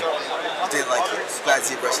like me. I did like it. Glad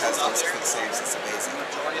ZBrush has those quick saves. It's amazing.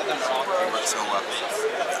 It works so well.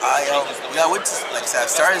 I went to, like I said, I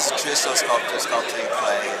started as a traditional sculptor, sculpting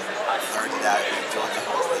clay, and learned it out. I've been doing the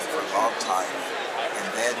whole thing for a long time. And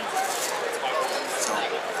then, so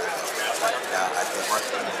now I've been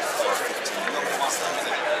working for 15 years.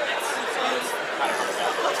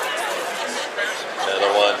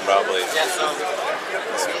 Another one, probably.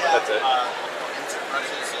 That's it.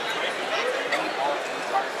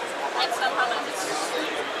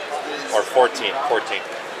 Or 14.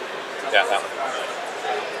 Yeah, that one.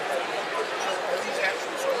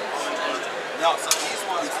 No, so these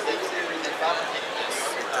ones, they fabricate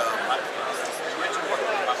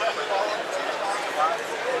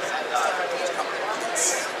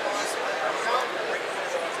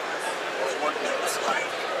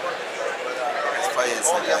it's funny,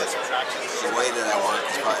 it's like the way that I work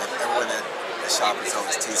is probably, everyone at the shop has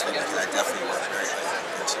always teased me because I definitely work very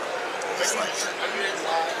unconventional. Just like that.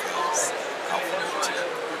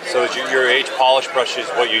 So your H polish brush is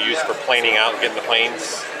what you use for planing out and getting the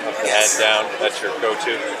planes of the head down? That's your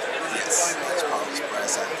go-to? Yes, H polish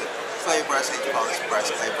brush. I think clay brush, H polish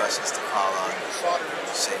brush, clay brush is to call on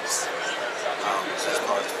shapes. H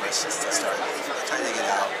polish brush is to start tightening it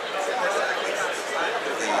out.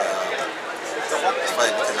 It's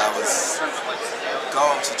funny because I was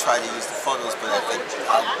going to try to use the photos, but I think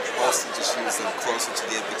I'll mostly just use them closer to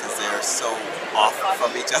the end because they're so off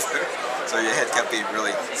from each other. So your head kept being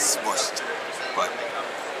really smushed, but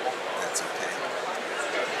that's okay.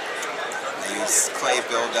 I use clay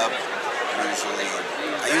buildup usually.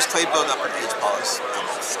 I use clay buildup and H polish the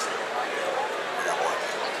most when I work.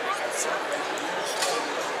 So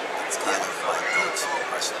it's kind of my go-to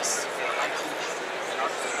brushes.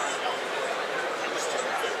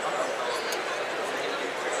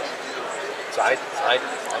 Side.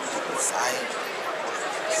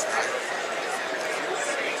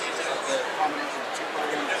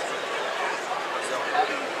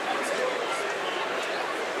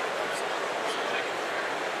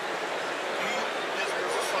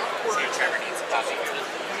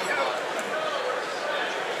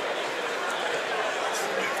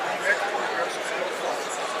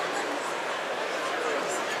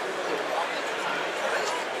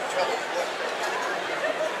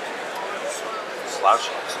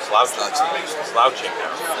 Slouching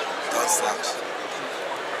now. Don't slouch.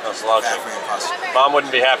 No slouching. Bad for your posture. Mom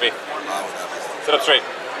wouldn't be happy. Mom would not be. Sit up straight.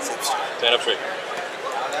 Sit straight. Stand up straight.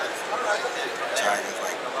 Trying to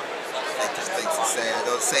think of things to say. I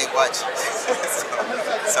don't say much. So,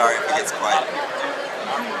 sorry if it gets quiet.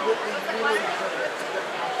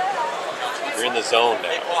 You're in the zone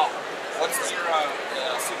now. What's your Subcribe?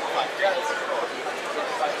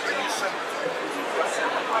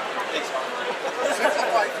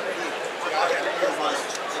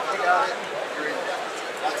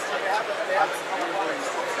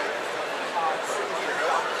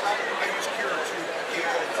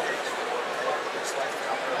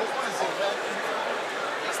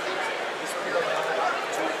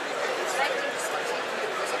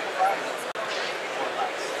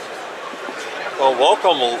 Well,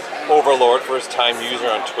 welcome Overlord, first time user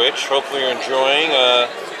on Twitch. Hopefully you're enjoying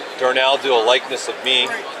Darnell do a likeness of me.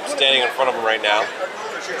 I'm standing in front of him right now.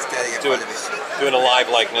 Standing in front of me. Doing a live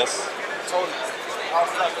likeness.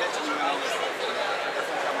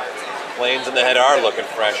 Planes in the head are looking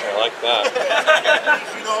fresh. I like that.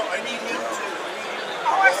 You know, I need him to.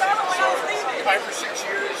 5 or 6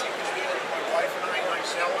 years, he was with my wife and I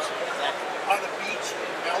myself on the beach in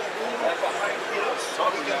Malibu behind hills. So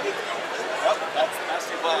we can live. Yep, that's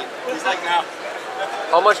the plan. He's like now.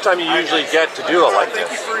 How much time do you usually get to do a likeness?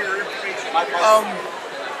 Thank you for your information.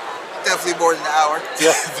 Definitely more than an hour.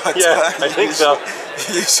 Yeah, But, I think so.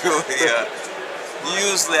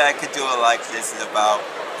 Usually I could do it like this in about,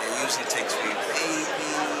 it usually takes me maybe,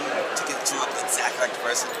 to get to look exactly like the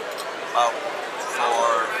person, about 4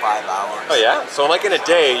 or 5 hours. Oh yeah? So like in a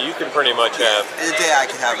day, you can pretty much have... In a day I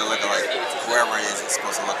can have it look like wherever it is it's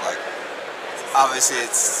supposed to look like. Obviously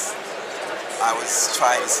I was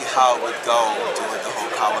trying to see how it would go doing the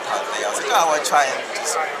whole Comic-Con thing. I was like, oh, I want to try and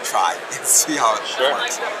see how it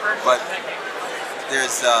works. But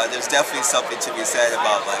there's definitely something to be said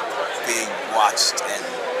about like being watched and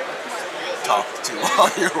talked to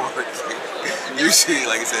while you're working. Usually,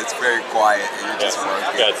 like I said, it's very quiet and you're just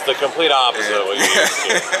working. Yeah, it's the complete opposite of what you're used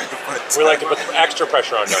to. We like to put extra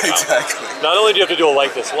pressure on our job. Exactly. Not only do you have to do it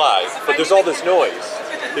like this live, but there's all this noise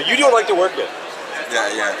that you don't like to work in.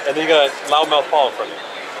 Yeah. And then you got loudmouth Paul in front of you.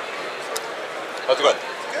 How's it going?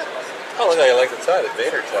 Oh, look how you like the tie, the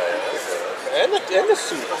Vader tie. And the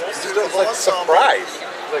suit. It's like surprise.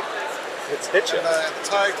 Like it's hitching. And the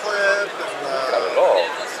tie clip and Got it all.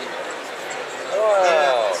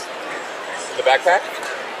 Wow. The backpack?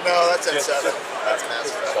 No, that's M7. That's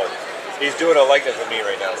massive. So he's doing a likeness of me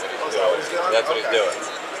right now. That's what he's doing. That's what he's doing.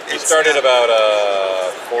 He started about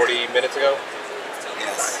 40 minutes ago.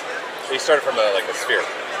 Yes. He started from like a sphere.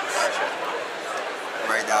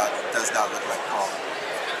 Right now, it does not look like Paul.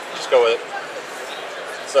 Just go with it.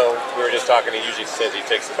 So we were just talking. He usually says he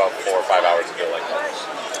takes about 4 or 5 hours to do like that.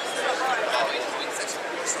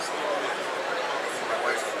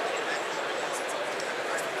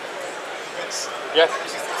 Yes.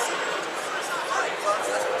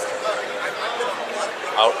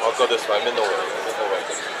 I'll go this way. I'm in the way.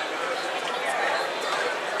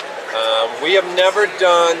 We have never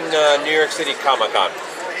done New York City Comic Con.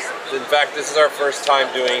 In fact, this is our first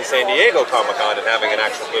time doing San Diego Comic Con and having an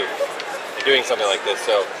actual booth and doing something like this.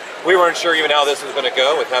 So we weren't sure even how this was going to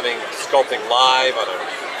go with having sculpting live on a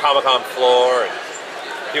Comic Con floor and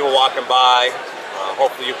people walking by.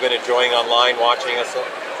 Hopefully you've been enjoying online watching us,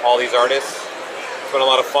 all these artists. It's been a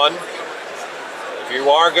lot of fun. If you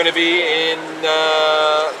are going to be in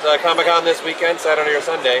the Comic Con this weekend, Saturday or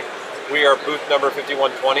Sunday, we are booth number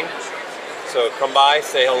 5120. So come by,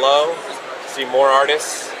 say hello, see more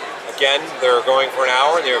artists. Again, they're going for an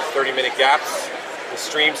hour. They have 30-minute gaps. The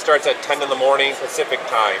stream starts at 10 in the morning Pacific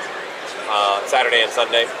time, Saturday and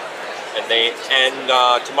Sunday. And they end,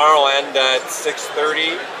 tomorrow will end at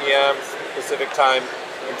 6:30 p.m. Pacific time,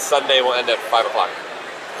 and Sunday will end at 5 o'clock.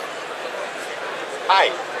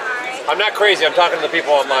 Hi. I'm not crazy. I'm talking to the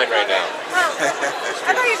people online right now. Oh,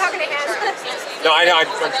 I thought you were talking to him. No, I know.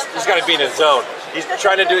 He's got to be in his zone. He's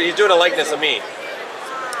trying to do. He's doing a likeness of me.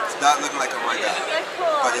 It's not looking like him right now, That's cool.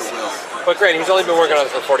 but it will. But great. He's only been working on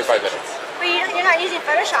this for 45 minutes. But you're not using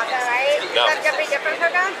Photoshop though, right? No. That's gonna be different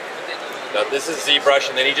program? Now this is ZBrush,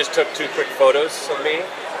 and then he just took 2 quick photos of me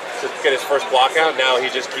to get his first block out. Now he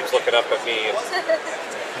just keeps looking up at me and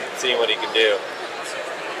seeing what he can do.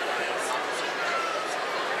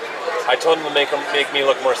 I told him to make me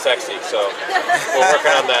look more sexy, so we're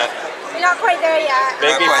working on that. You're not quite there yet.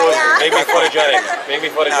 Make me photogenic. Make me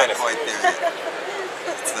photogenic. Not quite there yet.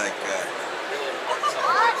 It's like,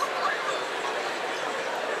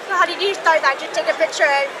 So how did you start that? Just take a picture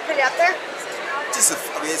and put it up there?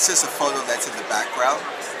 it's just a photo that's in the background,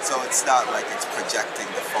 so it's not like it's projecting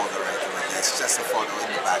the photo or anything like that. It's just a photo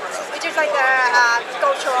in the background. Which is like the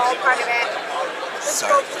sculptural part of it.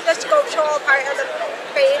 The sculptural part of the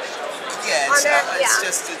page. Yeah, it's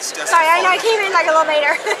just. Sorry, I know I came in like a little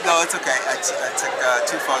later. No, it's okay. I took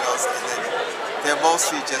 2 photos, and then they're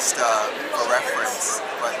mostly just for reference.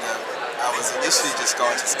 But I was initially just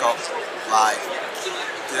going to sculpt live.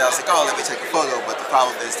 Then I was like, oh, let me take a photo. But the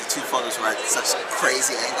problem is the 2 photos were at such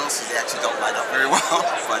crazy angles, so they actually don't line up very well.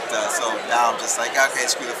 But so now I'm just like, okay,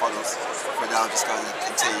 screw the photos. For now, I'm just going to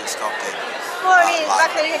continue sculpting. Well, I mean,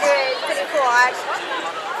 that's how you can do it. It's pretty cool.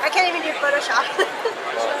 I can't even do Photoshop.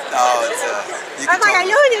 No, it's you I can was like, I totally,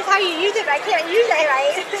 know this is how you use it, but I can't use it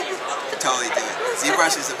right. totally do it.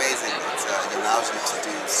 ZBrush is amazing. It allows you to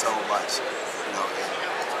do so much. You know,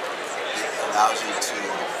 it allows you to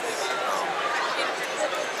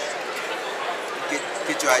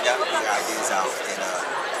get your ideas out in a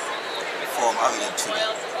form other than 2D.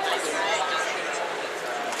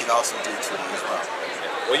 You can also do 2D as well.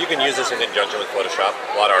 Well, you can use this in conjunction with Photoshop.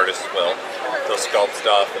 A lot of artists will. They'll sculpt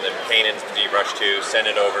stuff and then paint into ZBrush too, send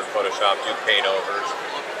it over in Photoshop, do paint overs.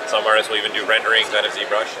 Some artists will even do renderings out of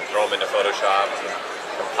ZBrush and throw them into Photoshop, and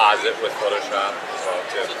composite with Photoshop as well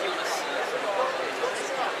too.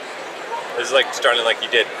 This is like starting like you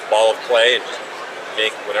did, ball of clay, and just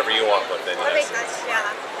make whatever you want with it. That makes sense, yeah.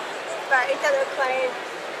 But instead of clay,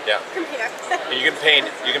 Yeah. computer. And you can paint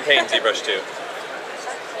in ZBrush too.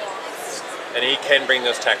 And he can bring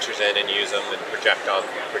those textures in and use them and project it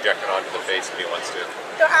onto the face if he wants to.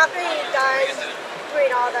 So after he does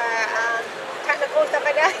doing all the technical stuff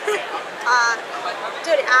like that,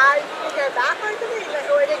 do it add your back or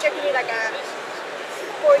something? Or is it just need like a...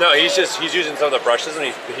 No, he's using some of the brushes and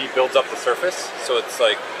he builds up the surface, so it's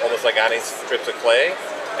like almost like adding strips of clay.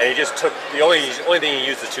 And he just took the only thing he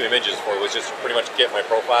used the 2 images for was just pretty much get my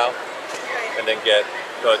profile and then get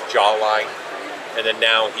the jawline. And then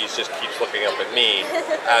now he's just keeps looking up at me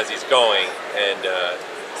as he's going, and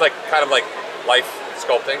it's like kind of like life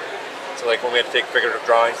sculpting. So like when we had to take figurative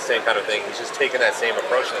drawings, same kind of thing. He's just taking that same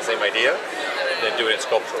approach and that same idea, and then doing it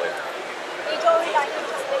sculpturally. He told me that he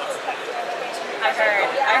just made this picture. I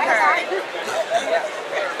heard.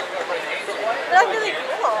 That's really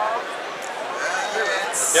cool.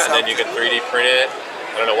 Yeah, and then you can 3D print it.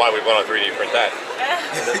 I don't know why we want to 3D print that.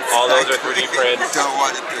 All those are 3D prints. I don't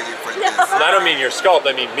want to 3D print this. And I don't mean your sculpt,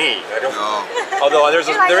 I mean me. I don't. No. Although there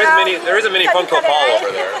is a mini Funko Paul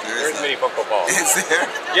over there. There is a mini Funko Paul. Is there?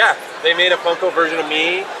 Yeah, they made a Funko version of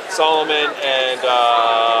me, Solomon, and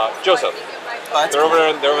Joseph. Oh, They're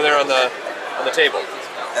over there on the table.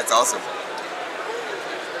 That's awesome.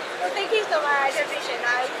 Well, thank you so much. I appreciate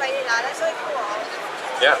that. Explaining that. That's really cool.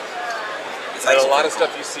 Yeah. It's And a actually lot of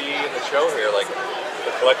stuff you see in the show here, like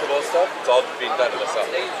the collectible stuff, it's all being done in the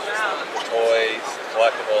software. The toys,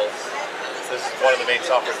 collectibles. This is one of the main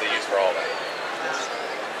softwares they use for all that.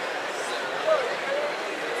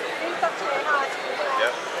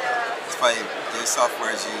 Yeah. It's funny. Their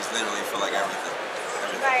software is used literally for like everything.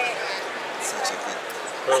 Right. It's such a good.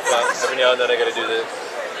 Profile. Every now and then I gotta do this.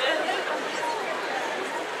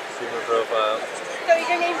 See my profile. So is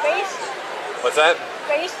your name Grace? What's that?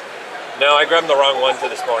 Grace? No, I grabbed the wrong one for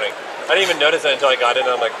this morning. I didn't even notice it until I got in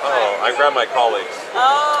and I'm like, oh, I grabbed my colleagues.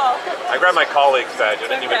 Oh. I grabbed my colleague's badge. I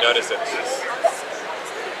didn't even notice it.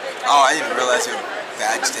 Oh, I didn't even realize your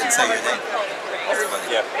badge didn't say your name. That's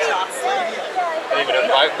funny. Yeah. I didn't even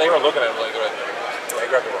know. They were looking at it like, I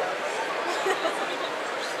grabbed it wrong.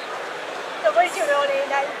 So what is your real name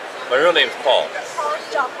then? My real name's Paul. Paul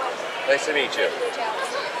Joplin. Nice to meet you.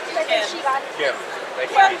 Like Shiva. Kim. Nice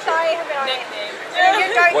to Yeah, I'm meet you. sorry, I have it on it. Nickname.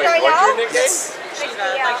 You're Darnell? Wait, what's your nickname? Yes. Shiva,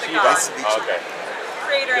 like the Yeah. Nice god. to meet Oh, you. okay.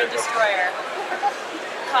 Creator and destroyer.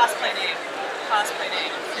 Cosplay name. Cosplay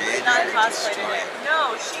name. Creator Not and cosplay destroyer. name.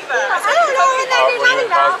 No, Shiva. I don't know what that Were you you're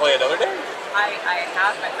in talking about. cosplay another day? I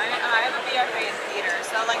have a BFA in theater,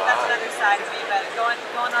 so like that's another side of me. But going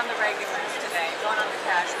on the regulars today, going on the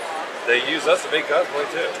casual. They use us to make cosplay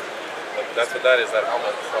too. Like, that's what that is, that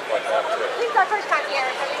helmet, stuff like that too. This is our first time here.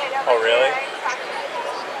 So we don't know Oh, really?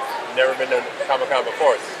 Right? Never been to Comic-Con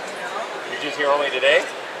before. You're just here only today?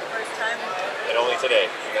 First time. And only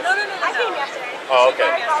today? No. I came yesterday. Oh, okay.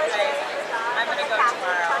 Came yesterday. I'm gonna go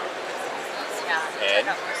tomorrow. Yeah. And?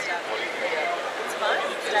 Check out more stuff. What do you think? It's fun.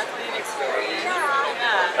 It's definitely an experience.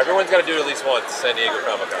 Yeah. Everyone's got to do it at least once, San Diego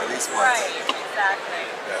Comic-Con. At least once. Right. Exactly.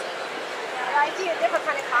 I see a different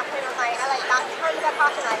kind of costume. I'm like, I like that kind of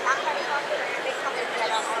costume, I like that kind of costume, and they come in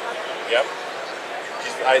together all of them. Yep.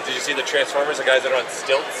 Did you see the Transformers, the guys that are on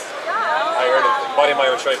stilts? No. I heard a buddy of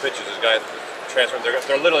mine was showing pictures. There's guys, Transformers,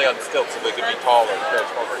 they're literally on stilts so they could be taller,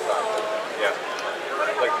 Transformers style. Yeah.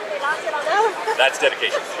 Like, They lost it on them. that's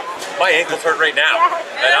dedication. My ankle's hurt right now,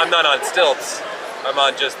 and I'm not on stilts. I'm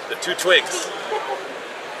on just the 2 twigs. So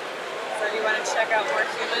do you want to check out more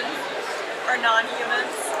humans or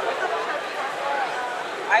non-humans?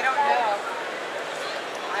 I don't know.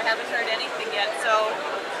 I haven't heard anything yet, so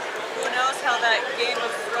who knows how that Game of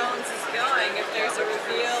Thrones is going, if there's a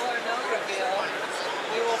reveal or no reveal.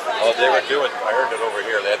 We will find Oh, out. they were doing, I heard it over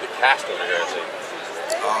here. They had the cast over here, I think.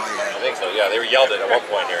 Oh I yeah. think so, yeah. They were yelled at one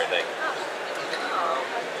point and everything.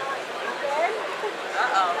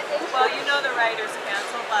 Uh-oh. Well, you know the writers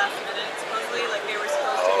canceled last minute. Supposedly, like they were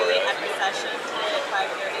supposed to be at the session today at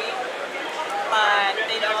 5:30. But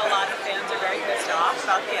they know a lot of fans are very pissed off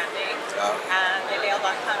about the ending. Oh. And they bailed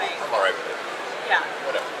on coming. I'm alright with it. Yeah.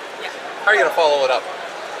 Whatever. Yeah. How are you going to follow it up?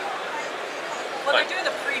 Well, Fine. they're doing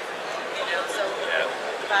the preview, you know, so, Yeah.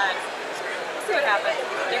 but we'll see what happens.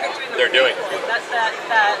 They're doing it.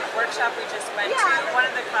 That workshop we just went to, one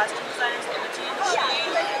of the costume designers, Imogen,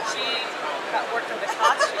 she got worked on the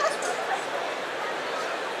costumes.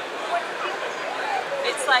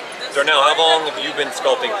 It's like this. Darnell, how long have you been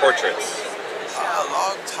sculpting portraits? A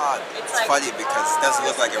long time. It's like- funny because it doesn't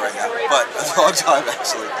look like it right now, but a long time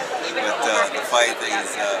actually. But the funny thing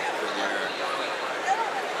is when you're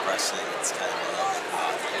brushing, it's kind of a little bit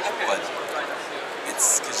odd. But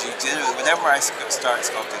it's because you generally, whenever I start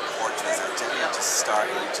sculpting portraits, I generally just start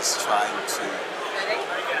and just trying to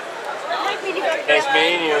Nice meeting you. Nice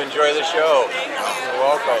meeting you. Enjoy the show. You're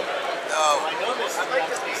welcome. No,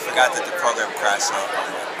 I forgot that the program crashed on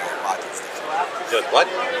my pockets. Just what?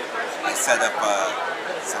 I set up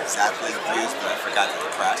some Zaplink views, but I forgot that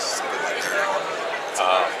it crashed. So like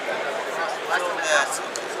yeah, it's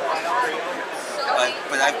okay.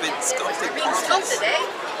 But I've been sculpting. Being sculpted, eh?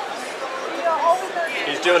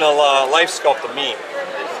 He's doing a life sculpt of me.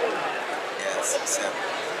 Yes, except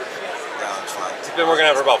now I'm trying to. He's been working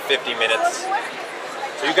on it for about 50 minutes.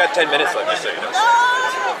 So you got 10 minutes left, just so you know.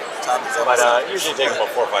 Time is up. But usually takes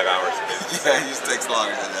about 4 or 5 hours to do. Yeah, it usually takes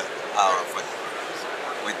longer than an hour, but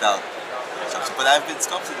without interruption. But I've been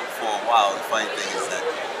sculpting for a while. The funny thing is that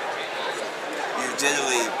you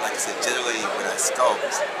generally, like I said, generally when I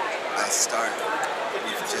sculpt, I start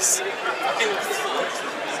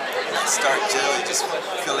generally just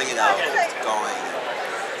filling it out, going and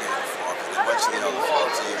getting the form. And then once you get all the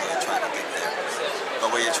forms, you're really trying to get there.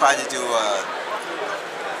 But when you're trying to do a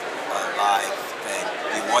live thing,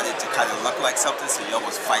 you want it to kind of look like something, so you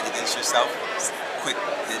almost fight against yourself. It's quick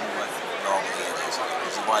than what normally it is,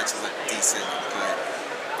 because you want it to look decent and good,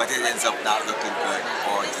 but it ends up not looking good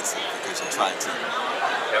or decent because you're trying to.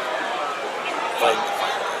 Yep.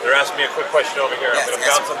 They're asking me a quick question over here. Yes, I'm going to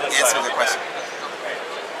bounce on this side. answer the question.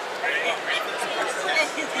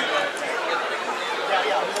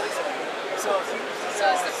 So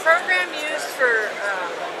is the program used for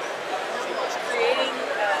creating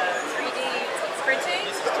 3D printing,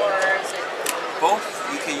 or is it? Both.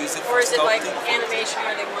 You can use it for Or is it like sculpting. animation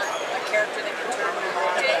where they want a character they can turn and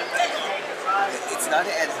rotate? It's not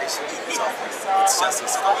an animation software. It's just a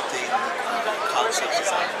sculpting concept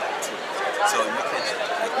design tool. So you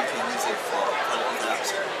can use it for product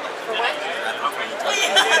production. For what?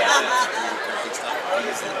 I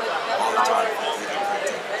use it all the time for 3D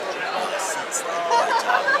printing seats, like my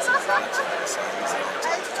job as a production artist. So I use it all the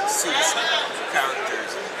time to do suits,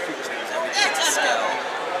 characters, creatures, everything to scale,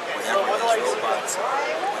 whatever it is, robots,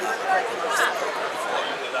 whatever.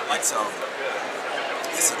 And so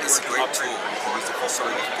it's a great tool. You can use it for so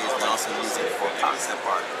many things, but also use it for concept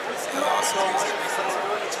art. And you also use it for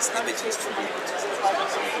just images, 2D images.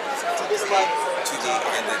 2D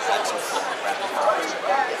and then also for graphic art.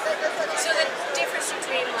 So the difference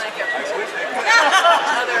between like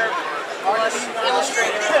another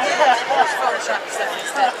Illustrator or Photoshop stuff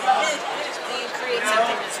is that you create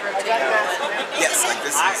something that's rotatable. Yes, like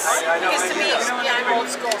this is. Because to me, I'm old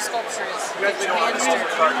school. Sculpture is hand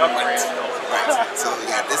stirred. Right. So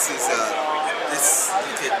yeah, this is this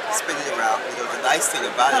you can spin it around. You know, the nice thing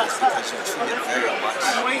about it is because you treat it very much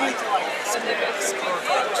like something like skin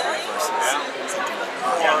versus something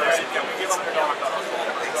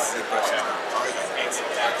like ZBrush is not part of it.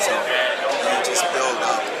 So you just build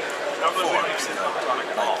up forms, you know, like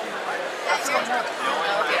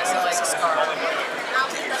Okay, so like a scar.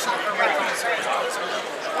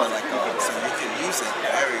 but like so you can use it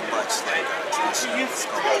very much like a traditional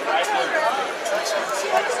sculpture,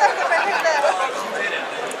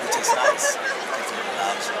 which is nice because it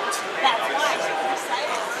allows you to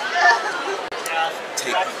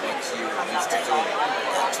take what you used to do and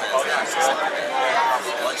translate it to something else.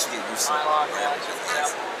 Once you get used to whatever it is,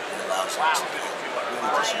 it allows you to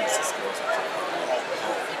really just use the skills that you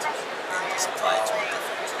hold and just apply it to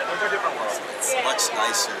a different world. So it's much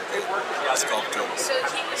nicer than sculpting. So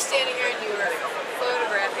he was standing here and you were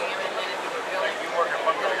photographing him and then you were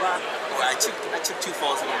building up. Well, I took 2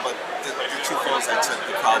 photos of them, but the 2 photos I took,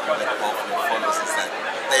 the problem with both of the photos is that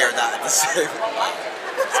they are not at the same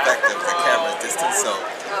perspective, the camera distance. So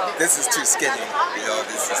this is too skinny, you know,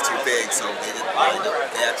 this is too big, so they didn't line up.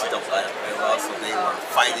 They actually don't line up very well, so they were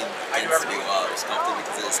fighting against me while I was sculpting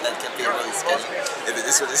because his head kept being really skinny, and then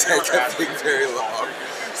this one, his head kept being very long.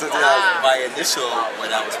 So then my initial, what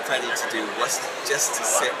I was planning to do was just to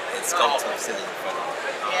sit and sculpt him sitting in front of me.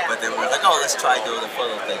 But then we were like, oh, let's try doing the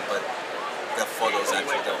photo thing, but the photos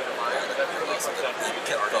actually don't line up very well, so it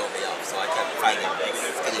kept throwing me off. So I kept fighting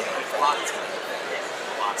skinny head in front of me.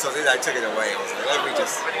 So then I took it away. I was like, let me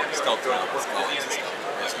just sculpt it out. Let's go into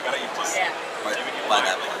sculpting. But by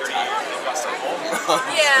that point,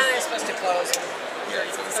 Yeah, they're supposed to close. Yeah,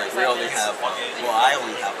 so it's like we only have, well, I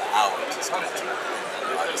only have an hour to sculpt it.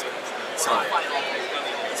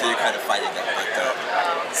 So you're kind of fighting it. But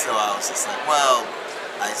so I was just like, well,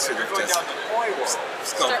 I should have just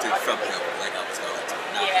sculpted from him like I was going to.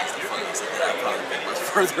 Not use the photos, and then I'd probably be much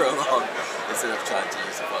further along instead of trying to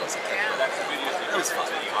use the photos again. It was fun.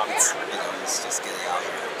 It's, you know, it's just getting out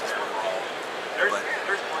here. But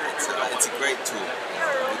it's a great tool. You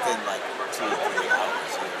know, within like 2 or 3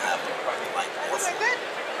 hours, you have it like this.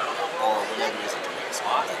 Or whatever it is you're doing. It's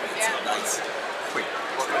a nice, quick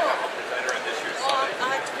tool.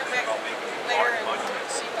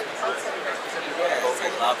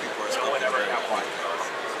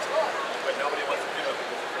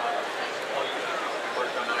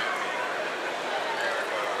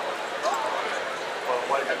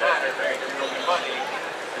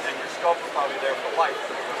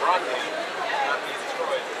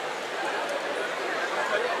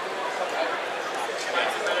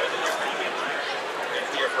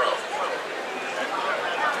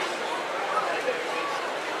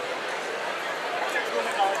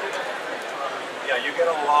 Yeah, you get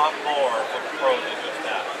a lot more from Pro than just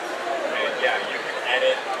that. I mean, yeah, you can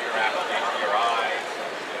edit your application, your eyes,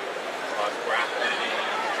 graph editing,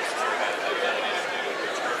 your ability to do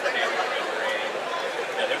return camera rendering.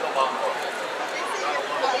 Yeah, there's a lot more.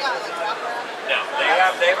 Now, they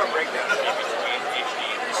have a breakdown between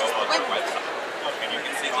HD and Pro on their website. And you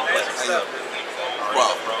can see the list of stuff.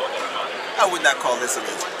 Well, I would not call this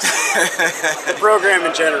amazing. The program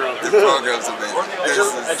in general. The program's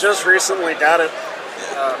amazing. I just recently got it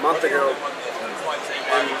a month ago,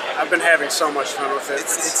 and I've been having so much fun with it.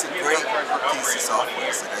 It's a great piece of software.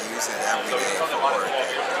 It's like I use it every day for work.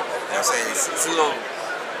 You know what I'm saying? It's a little,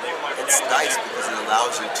 it's nice because it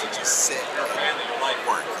allows you to just sit and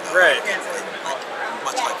work. You know? Right. And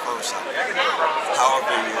much like Photoshop.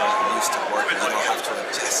 However you're used to working, you don't have to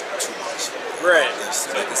adjust too much. Right.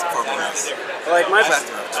 This program is like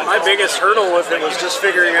my biggest hurdle with it was just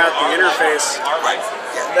figuring out the interface. right.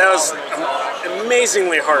 Yeah. That was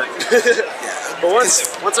amazingly hard. Yeah. But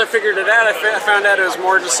once I figured it out, I found out it was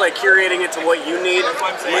more just like curating it to what you need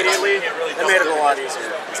immediately. That made it a lot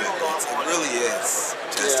easier. It really is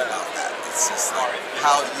just about that. It's just like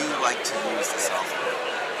how you like to use the software.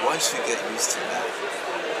 Once you get used to that,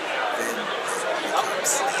 then it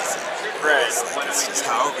becomes easy. Right. It's just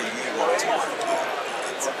however you want to work.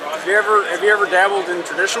 Have you ever dabbled in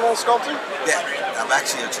traditional sculpting? Yeah, I'm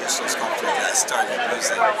actually a traditional sculptor. I started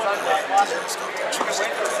using digital sculpting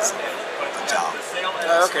traditionally because of a job.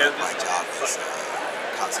 Okay. So my job is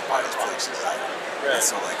concept artist, production designer. Right. And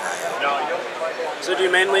so like So do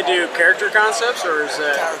you mainly do character concepts, or is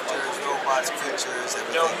that characters, robots, creatures,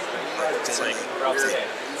 everything.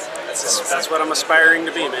 that's what I'm aspiring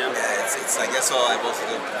to be, man? Yeah, it's like that's all I've also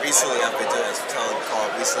done. Recently I've been doing, as I'm telling Carl,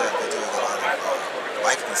 recently I've been doing a lot of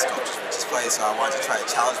likeness sculptures, which is funny, so I wanted to try to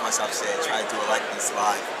challenge myself today and try to do a likeness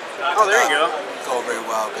live. Oh, there you go. Go very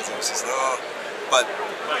well because it was just, but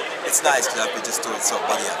it's nice because I've been just doing so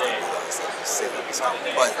many of them,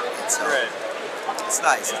 but it's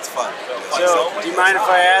nice, it's fun. So, do you mind if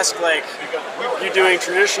I ask, like, you doing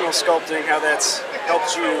traditional sculpting, how that's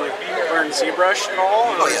helped you learn ZBrush at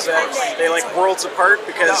all? Or is that they like worlds apart?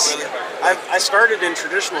 Because I started in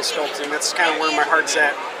traditional sculpting. That's kind of where my heart's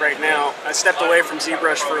at right now. I stepped away from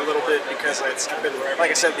ZBrush for a little bit because it's been,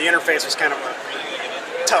 like I said, the interface was kind of a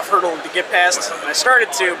tough hurdle to get past. I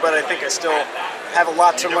started to, but I think I still have a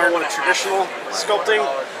lot to learn with traditional sculpting.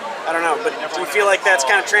 I don't know, but do you feel like that's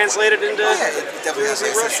kind of translated into? Yeah, it definitely has.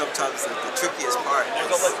 Like I said, sometimes the trickiest part is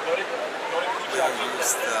when you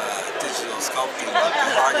use the digital sculpting.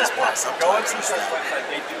 The hardest part sometimes is that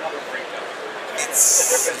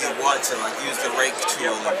you want to like use the rake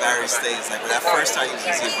tool and various things. Like when I first started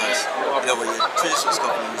using ZBrush, when you're traditional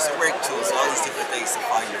sculpting, you use the rake tools, all these different things to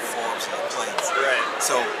find your forms and your planes. Right.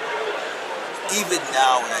 So even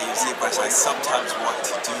now when I use ZBrush, I sometimes want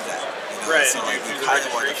to do that. Right. So like you kind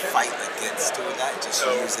of want to fight against doing that, just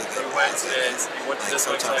using it as it is. Like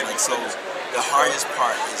sometimes, like so, the hardest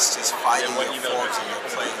part is just finding your forms and your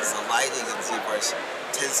planes. The lighting in ZBrush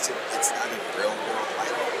it's not a real world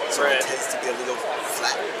lighting, so it tends to be a little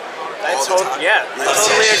flat. I totally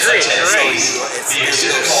agree. It's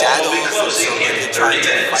there's shadows, and so you're trying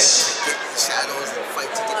to fight to get the shadows and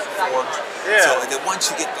fight to get the forms. Yeah. So and then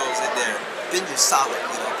once you get those in there, then you're solid,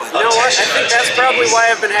 But you know what? I think that's probably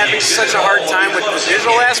why I've been having such a hard time with the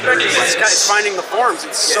visual aspect. It's finding the forms.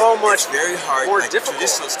 It's so much very hard. more like difficult.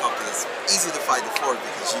 Traditional sculpting is easy to find the form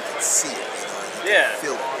because you can see it. You can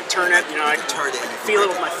feel it. You turn it. I can turn it. Feel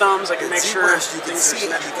it with my thumbs. I can make sure. You can see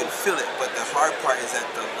it. You can feel it. But the hard part is that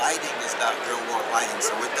the lighting is not real world lighting,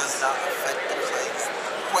 so it does not affect the planes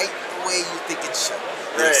quite the way you think it should.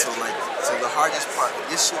 Right. So the hardest part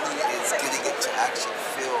initially is getting it to actually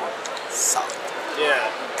feel solid. Yeah.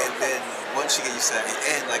 And then once you get used to that,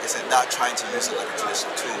 and like I said, not trying to use it like a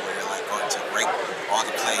traditional tool where you're like going to rake all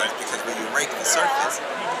the planes, because when you rake the surface,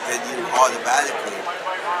 then you automatically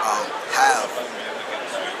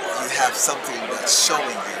have something that's showing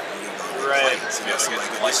you. The planes, so like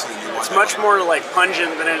initially you want it's much more like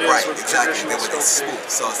pungent than it is with traditional sculpting. It's smooth.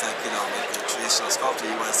 So it's like with the traditional sculpture,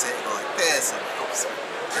 you want to say it go like this and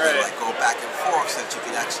then like go back and forth so that you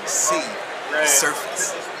can actually see the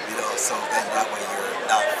surface. So then that way you're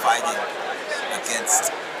not fighting against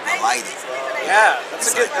the lighting. Yeah,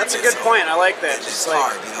 that's a good point. I like that. It's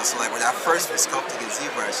hard, So like when I first was sculpting in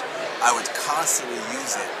ZBrush, I would constantly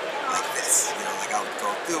use it like this. Like I would go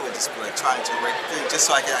through and just be like trying to rake through just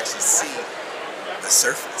so I could actually see the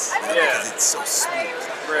surface. Because it's so smooth.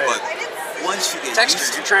 Right. But once you get texture.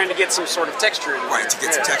 used to You're trying to get some sort of texture in there. right, to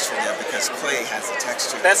get some texture in there, because clay has a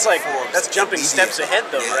texture. That's like, forms that's jumping steps ahead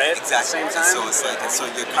though, yeah, right? Exactly. At the same time? So it's like, and so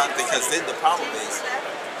you're because then the problem is,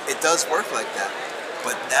 it does work like that,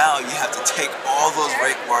 but now you have to take all those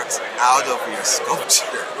rake marks out of your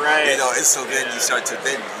sculpture. Right. You know, and so then you start to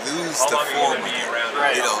then lose the form of it.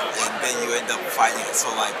 Right. You know, and then you end up fighting it. So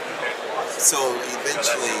like, so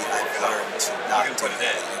eventually I've learned to not do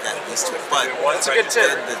that. You got used to it. But That's a good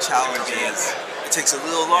tip. then the challenge is, it takes a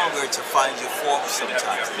little longer to find your form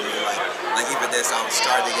sometimes. And you're like even this, I was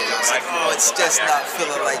starting it, I was like, oh, it's just not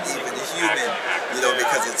feeling like even a human, you know,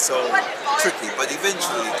 because it's so tricky. But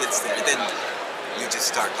eventually it gets there. And then you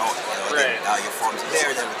just start going, you know, Right. now your form's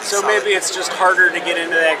there and everything's So solid. maybe it's just harder to get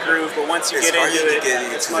into that groove, but once you It's get harder into to it, get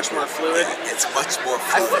into it's much more fluid. Yeah, it's much more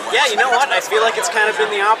fluid. Yeah, you know what? I feel like it's kind of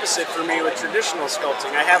been the opposite for me with traditional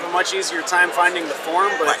sculpting. I have a much easier time finding the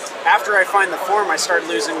form, but after I find the form, I start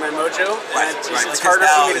losing my mojo, and it's harder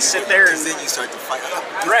for me to sit there and... then you start to fight.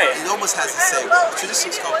 Right. It almost has the same,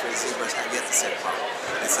 traditional sculpture and ZBrush have yet the same problem.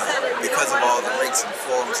 It's because of all the rakes and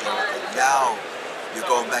forms and everything, now you're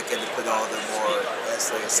going back in to put all the more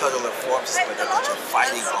subtler forms, but that you're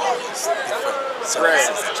fighting all those different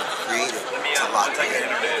surfaces that you created to lock in. You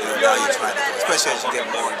know, now you're trying to, especially as you get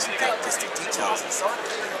more into distant details and stuff.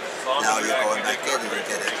 Now you're going back in and you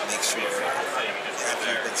get to make sure if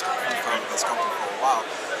you've been sculpting for a while.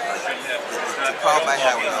 The problem I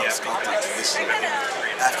had when I was sculpting traditionally,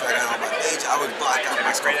 after I got on my page, I would block out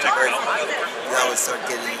my sculpture very quickly. Then I would start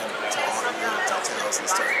getting into all the little details and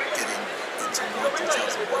start getting into more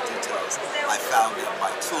details and more details. I found that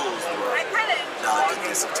my tools were not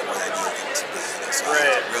conducive to what I needed them to be. So I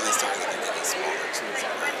had to really start looking at these smaller tools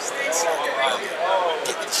and various things so I could really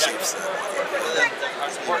get the shapes that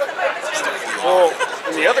I wanted. Well,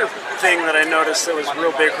 and the other thing that I noticed that was a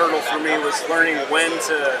real big hurdle for me was learning when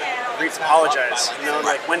to apologize. You know,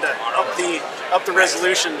 like when to up the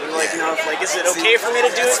resolution. Like, you know, like, is it okay for me to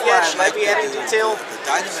do it yet? Should I be adding detail? The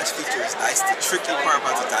Dynamesh feature is nice. The tricky part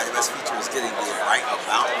about the Dynamesh feature is getting the right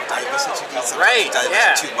amount of Dynamesh that you need. Sometimes you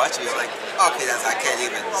Dynamesh too much, and you're like, okay, I can't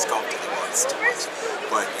even sculpt anymore. It's too much.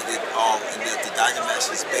 But the Dynamesh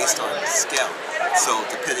is based on scale. So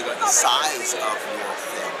depending on the size of your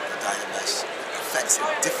thing, the Dynamesh affects it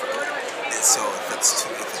differently. And so if it's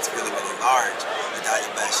really, really large, the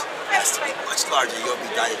Dynamesh has to be much larger. You'll be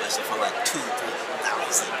Dynameshing for like 2,000 to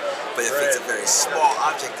 3,000. But if it's a very small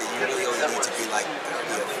object, then you really only need to be like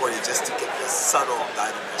 30 or 40 just to get the subtle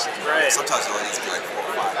Dynamesh. Sometimes you only need to be like 4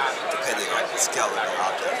 or 5, depending on the scale of the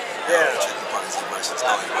object. Yeah. The tricky part is ZBrush is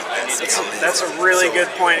going with that scale. That's a really good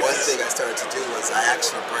point. One thing I started to do was I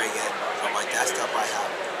actually bring in, on my desktop I have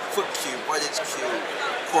foot cube, 1-inch cube,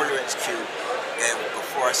 quarter-inch cube, and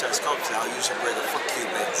before I start sculpting, I'll usually bring a foot cube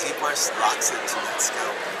in. ZBrush locks into that scale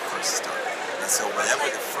when you first start. And so whatever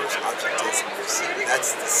the first object is in your scene,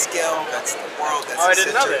 that's the scale, that's the world, that's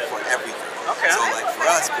the center for everything. Okay. So like for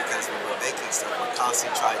us, because when we're making stuff, we're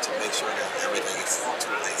constantly trying to make sure that everything is to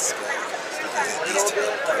a scale, because it needs to be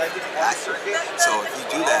perfectly accurate. So if you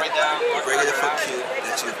do that, you bring in a foot cube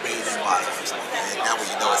that you've made in model or something, and now when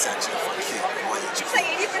you know it's actually a foot cube, 1-inch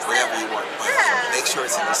cube, whatever you want, but make sure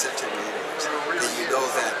it's in the center of the universe. Then you know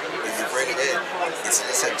that when you bring it in, it's in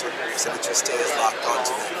the center, so that your stay is locked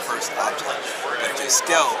onto that first object. But your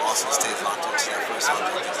scale also stays locked onto that first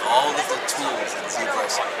object. And all of the tools in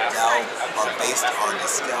ZBrush now are based on the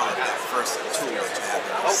scale of that first tool that you have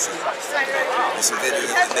in your scene. And so then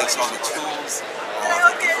it makes all the tools, all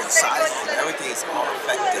the different sizes, and everything is all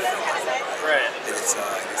effective. Right. And it's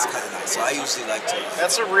kind of nice. So I usually like to...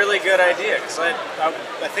 That's a really good idea, because I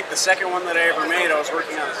think the second one that I ever made, I was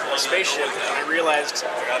working on a spaceship, and I realized,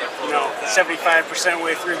 75%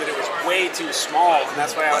 way through that it was way too small, and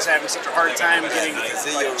that's why I was having such a hard time getting,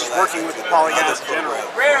 just working with the polygons in general.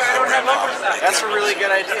 That's a really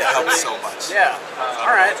good idea. It helps so much. Yeah.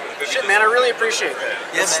 All right. Shit, man, I really appreciate that.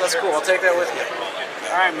 Yes, that's cool. I'll take that with me.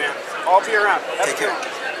 All right, man. I'll be around. Take care.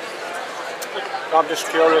 I'm just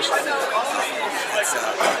curious.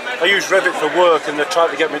 I use Revit for work, and they're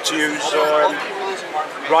trying to get me to use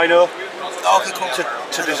Rhino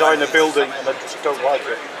to design a building, and I just don't like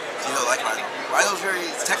it. You don't like Rhino? Rhino's very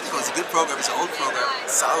technical. It's a good program. It's an old program.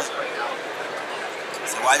 It's solid.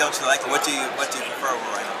 So why don't you like it? What do you prefer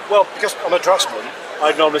with Rhino? Well, because I'm a draftsman,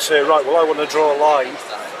 I'd normally say, right, well, I want to draw a line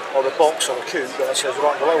or a box or a cube, and I say,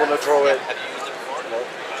 right, well, I want to draw it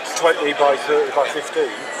 20 by 30 by 15.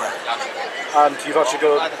 And you've actually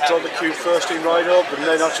got to draw the cube first in Rhino and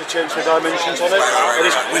then actually change the dimensions on it.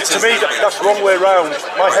 To me, that's the wrong way round.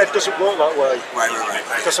 My head doesn't work that way. Right.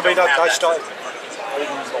 Because I mean, I started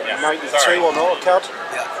in 92 on AutoCAD.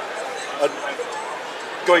 And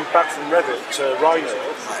going back from Revit to Rhino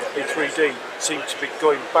in 3D seemed to be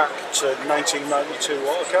going back to 1992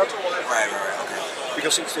 AutoCAD. Right, okay.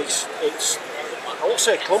 Because it's I won't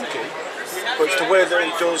say clunky, but it's the way that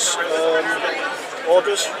it does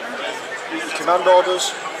orders, command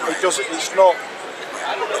orders. It does. It's not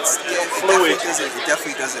fluid. It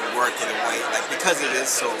definitely doesn't work in a way like because it is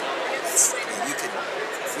so. You can.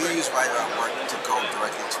 We use Rhino at work to go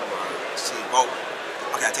directly to our machine. Well,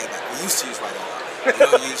 okay, I take it back. We used to use Rhino. We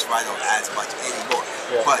don't use Rhino as much anymore.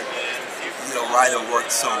 Yeah. But Rhino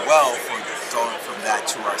worked so well for going from that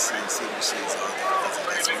to our CNC machines. So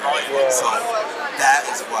that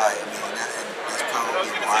is why, and that's probably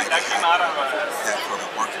why they have that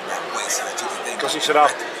product working that way, so that you can think. Because it's the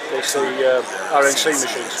RNC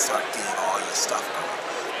machines. Start getting all your stuff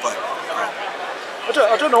going. But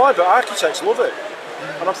I don't know why, but architects love it,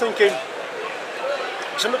 and I'm thinking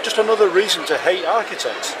it's just another reason to hate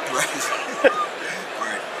architects. Right.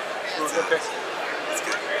 Okay.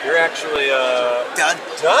 You're actually done.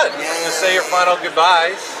 Done. Yeah. Just say your final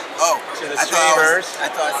goodbyes. Oh, to the streamers. I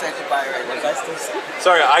thought I said goodbye already. Was I still saying?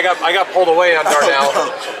 Sorry, I got pulled away on Darnell.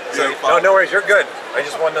 No. No worries, you're good. I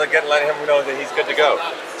just wanted to let him know that he's good to go.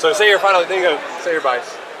 So say your final. There you go. Say your byes.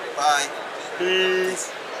 Bye.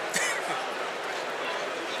 Peace.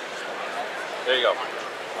 There you go.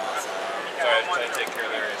 Awesome. Sorry, I was trying to take care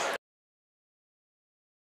of their.